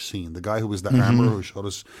I've ever seen. The guy who was the armorer, who showed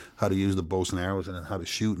us how to use the bows and arrows and how to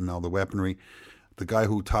shoot and all the weaponry. The guy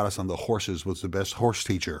who taught us on the horses was the best horse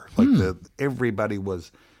teacher. Like everybody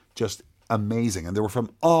was just amazing, and they were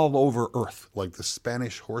from all over Earth, like the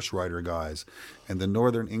Spanish horse rider guys and the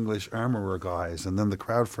Northern English armorer guys, and then the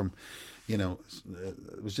crowd from, it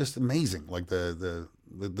was just amazing. Like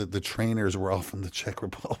the trainers were all from the Czech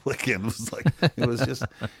Republic, and it was just,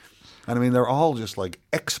 I mean, they're all just like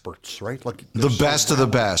experts, right? Like the best of the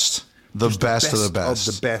best. The best of the best.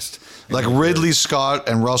 Of the best. Like Ridley Scott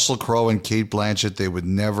and Russell Crowe and Cate Blanchett, they would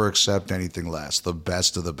never accept anything less. The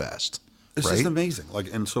best of the best. It's right? just amazing.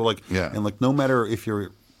 And no matter if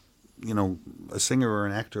you're, a singer or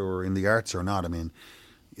an actor or in the arts or not, I mean,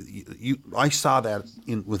 I saw that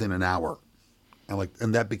within an hour.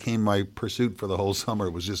 And that became my pursuit for the whole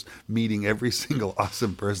summer, was just meeting every single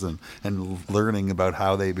awesome person and learning about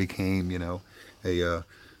how they became,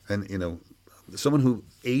 someone who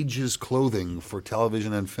ages clothing for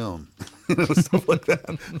television and film, stuff like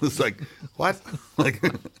that. It was like, what?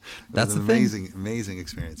 That's an amazing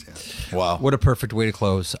experience. Yeah. Wow. What a perfect way to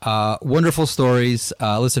close. Wonderful stories.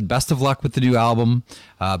 Listen, best of luck with the new album.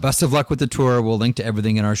 Best of luck with the tour. We'll link to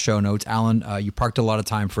everything in our show notes. Alan, you parked a lot of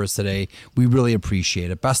time for us today. We really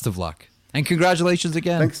appreciate it. Best of luck. And congratulations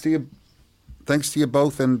again. Thanks to you. Thanks to you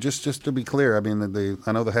both, and just to be clear, I mean,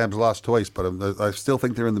 I know the Habs lost twice, but I still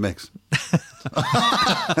think they're in the mix.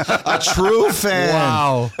 A true fan.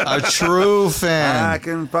 Wow. A true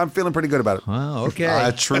fan. I'm feeling pretty good about it. Wow, okay.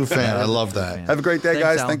 A true fan. I love that. Have a great day, Thanks,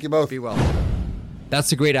 guys. Alan. Thank you both. Be well.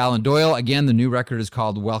 That's the great Alan Doyle. Again, the new record is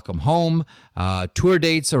called Welcome Home. Tour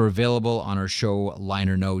dates are available on our show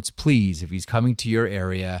liner notes. Please, if he's coming to your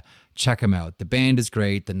area, check him out. The band is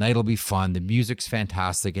great. The night will be fun. The music's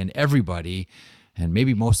fantastic. And everybody, and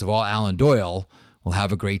maybe most of all Alan Doyle, will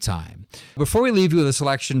have a great time. Before we leave you with a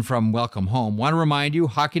selection from Welcome Home, want to remind you,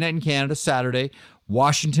 Hockey Night in Canada, Saturday,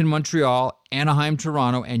 Washington, Montreal, Anaheim,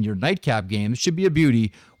 Toronto, and your nightcap games should be a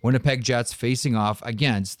beauty. Winnipeg Jets facing off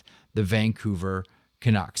against the Vancouver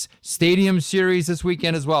Canucks. Stadium Series this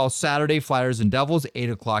weekend as well. Saturday, Flyers and Devils, 8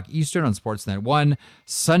 o'clock Eastern on Sportsnet 1.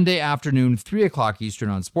 Sunday afternoon, 3 o'clock Eastern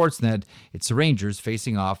on Sportsnet. It's the Rangers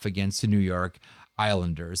facing off against the New York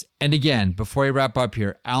Islanders. And again, before I wrap up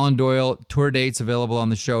here, Alan Doyle, tour dates available on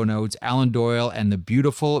the show notes. Alan Doyle and the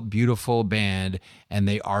beautiful, beautiful band, and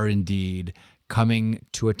they are indeed coming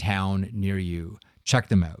to a town near you. Check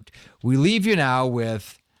them out. We leave you now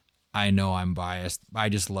with, I know I'm biased, I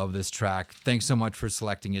just love this track. Thanks so much for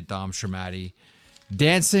selecting it, Dom Shermatti.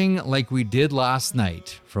 Dancing Like We Did Last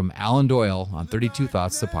Night from Alan Doyle on 32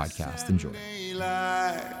 Thoughts, the podcast. Enjoy.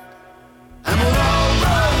 And we'll all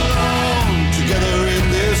roll together in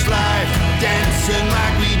this life, dancing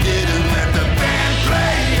like we did, and let the band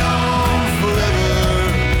play on forever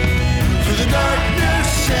through the darkness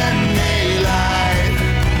and daylight.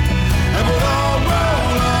 And we'll all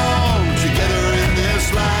roll on together in this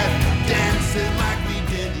life, dancing like we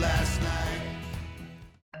did last night.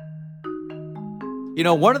 You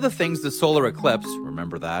know, one of the things the solar eclipse,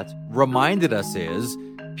 remember that, reminded us is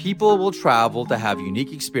people will travel to have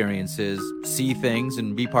unique experiences, see things,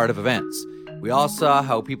 and be part of events. We all saw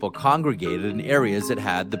how people congregated in areas that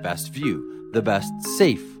had the best view, the best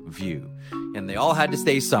safe view. And they all had to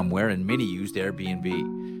stay somewhere, and many used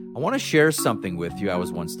Airbnb. I want to share something with you I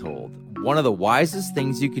was once told. One of the wisest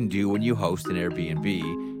things you can do when you host an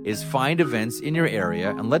Airbnb is find events in your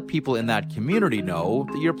area and let people in that community know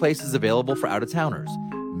that your place is available for out-of-towners.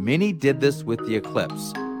 Many did this with the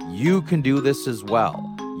eclipse. You can do this as well.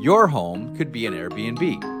 Your home could be an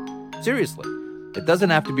Airbnb. Seriously. It doesn't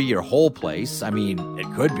have to be your whole place. I mean, it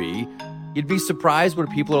could be. You'd be surprised what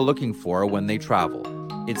people are looking for when they travel.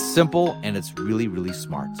 It's simple and it's really, really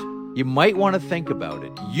smart. You might want to think about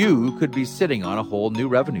it. You could be sitting on a whole new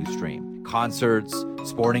revenue stream. Concerts,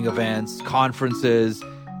 sporting events, conferences.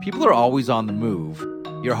 People are always on the move.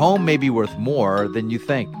 Your home may be worth more than you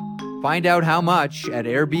think. Find out how much at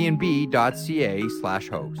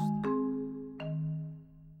airbnb.ca/host.